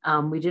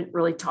 We didn't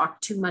really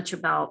talk too much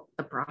about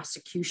the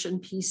prosecution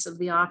piece of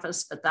the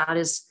office, but that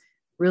is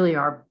really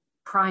our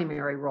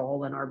primary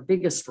role and our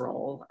biggest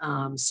role.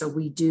 So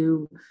we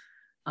do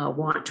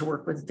want to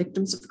work with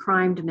victims of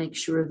crime to make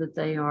sure that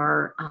they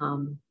are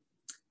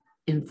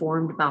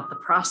informed about the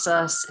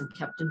process and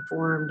kept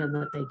informed, and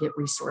that they get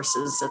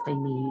resources that they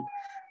need,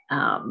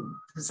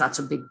 because that's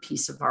a big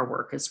piece of our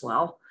work as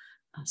well.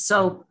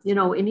 So,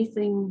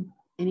 anything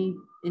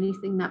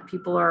that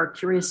people are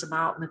curious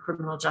about in the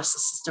criminal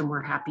justice system,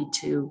 we're happy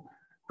to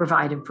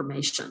provide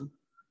information.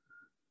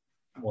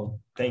 Well,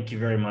 thank you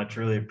very much.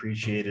 Really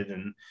appreciate it.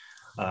 And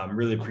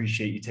really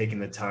appreciate you taking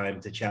the time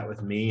to chat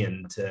with me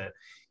and to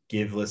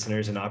give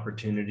listeners an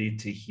opportunity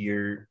to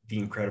hear the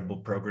incredible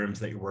programs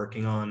that you're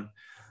working on.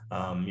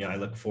 I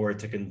look forward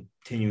to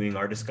continuing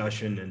our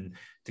discussion and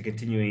to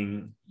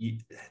continuing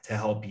to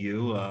help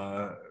you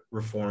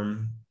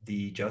reform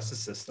the justice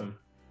system.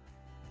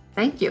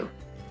 Thank you.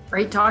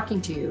 Great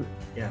talking to you.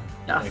 Yeah,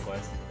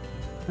 likewise.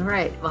 All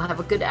right. Well, have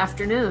a good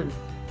afternoon.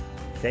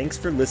 Thanks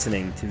for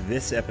listening to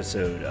this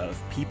episode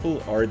of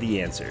People Are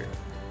the Answer.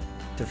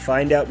 To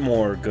find out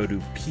more, go to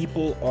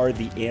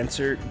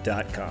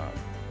peoplearetheanswer.com.